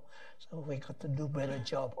people. So we got to do a better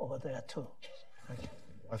job over there too. Thank you.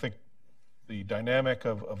 I think the dynamic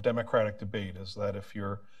of democratic debate is that if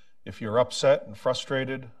you're upset and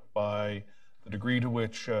frustrated by the degree to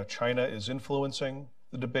which China is influencing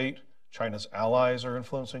the debate, China's allies are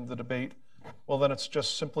influencing the debate, well, then it's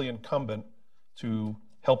just simply incumbent to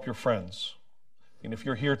help your friends. And if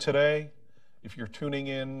you're here today, if you're tuning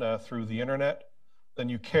in through the internet, then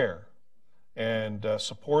you care. And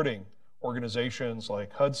supporting organizations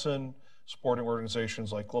like Hudson, supporting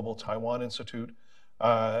organizations like Global Taiwan Institute,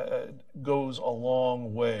 goes a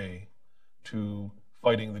long way to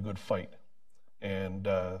fighting the good fight. And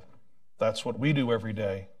that's what we do every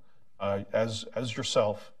day as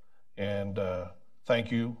yourself. And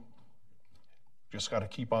thank you. Just got to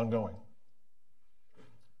keep on going.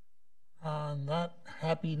 On that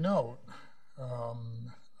happy note,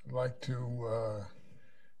 I'd like to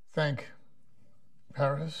thank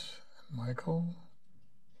Paris, Michael,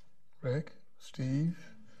 Rick, Steve,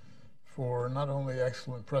 for not only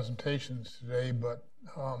excellent presentations today, but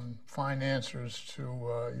fine answers to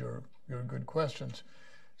your good questions.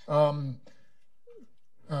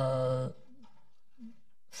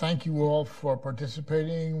 Thank you all for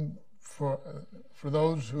participating. For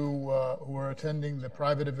those who are attending the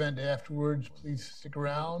private event afterwards, please stick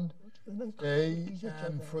around, stay.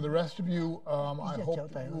 And for the rest of you, I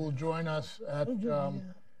hope that you will join us at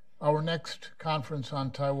our next conference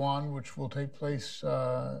on Taiwan, which will take place,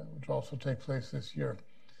 which also take place this year.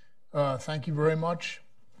 Thank you very much.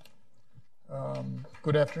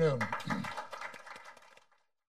 Good afternoon.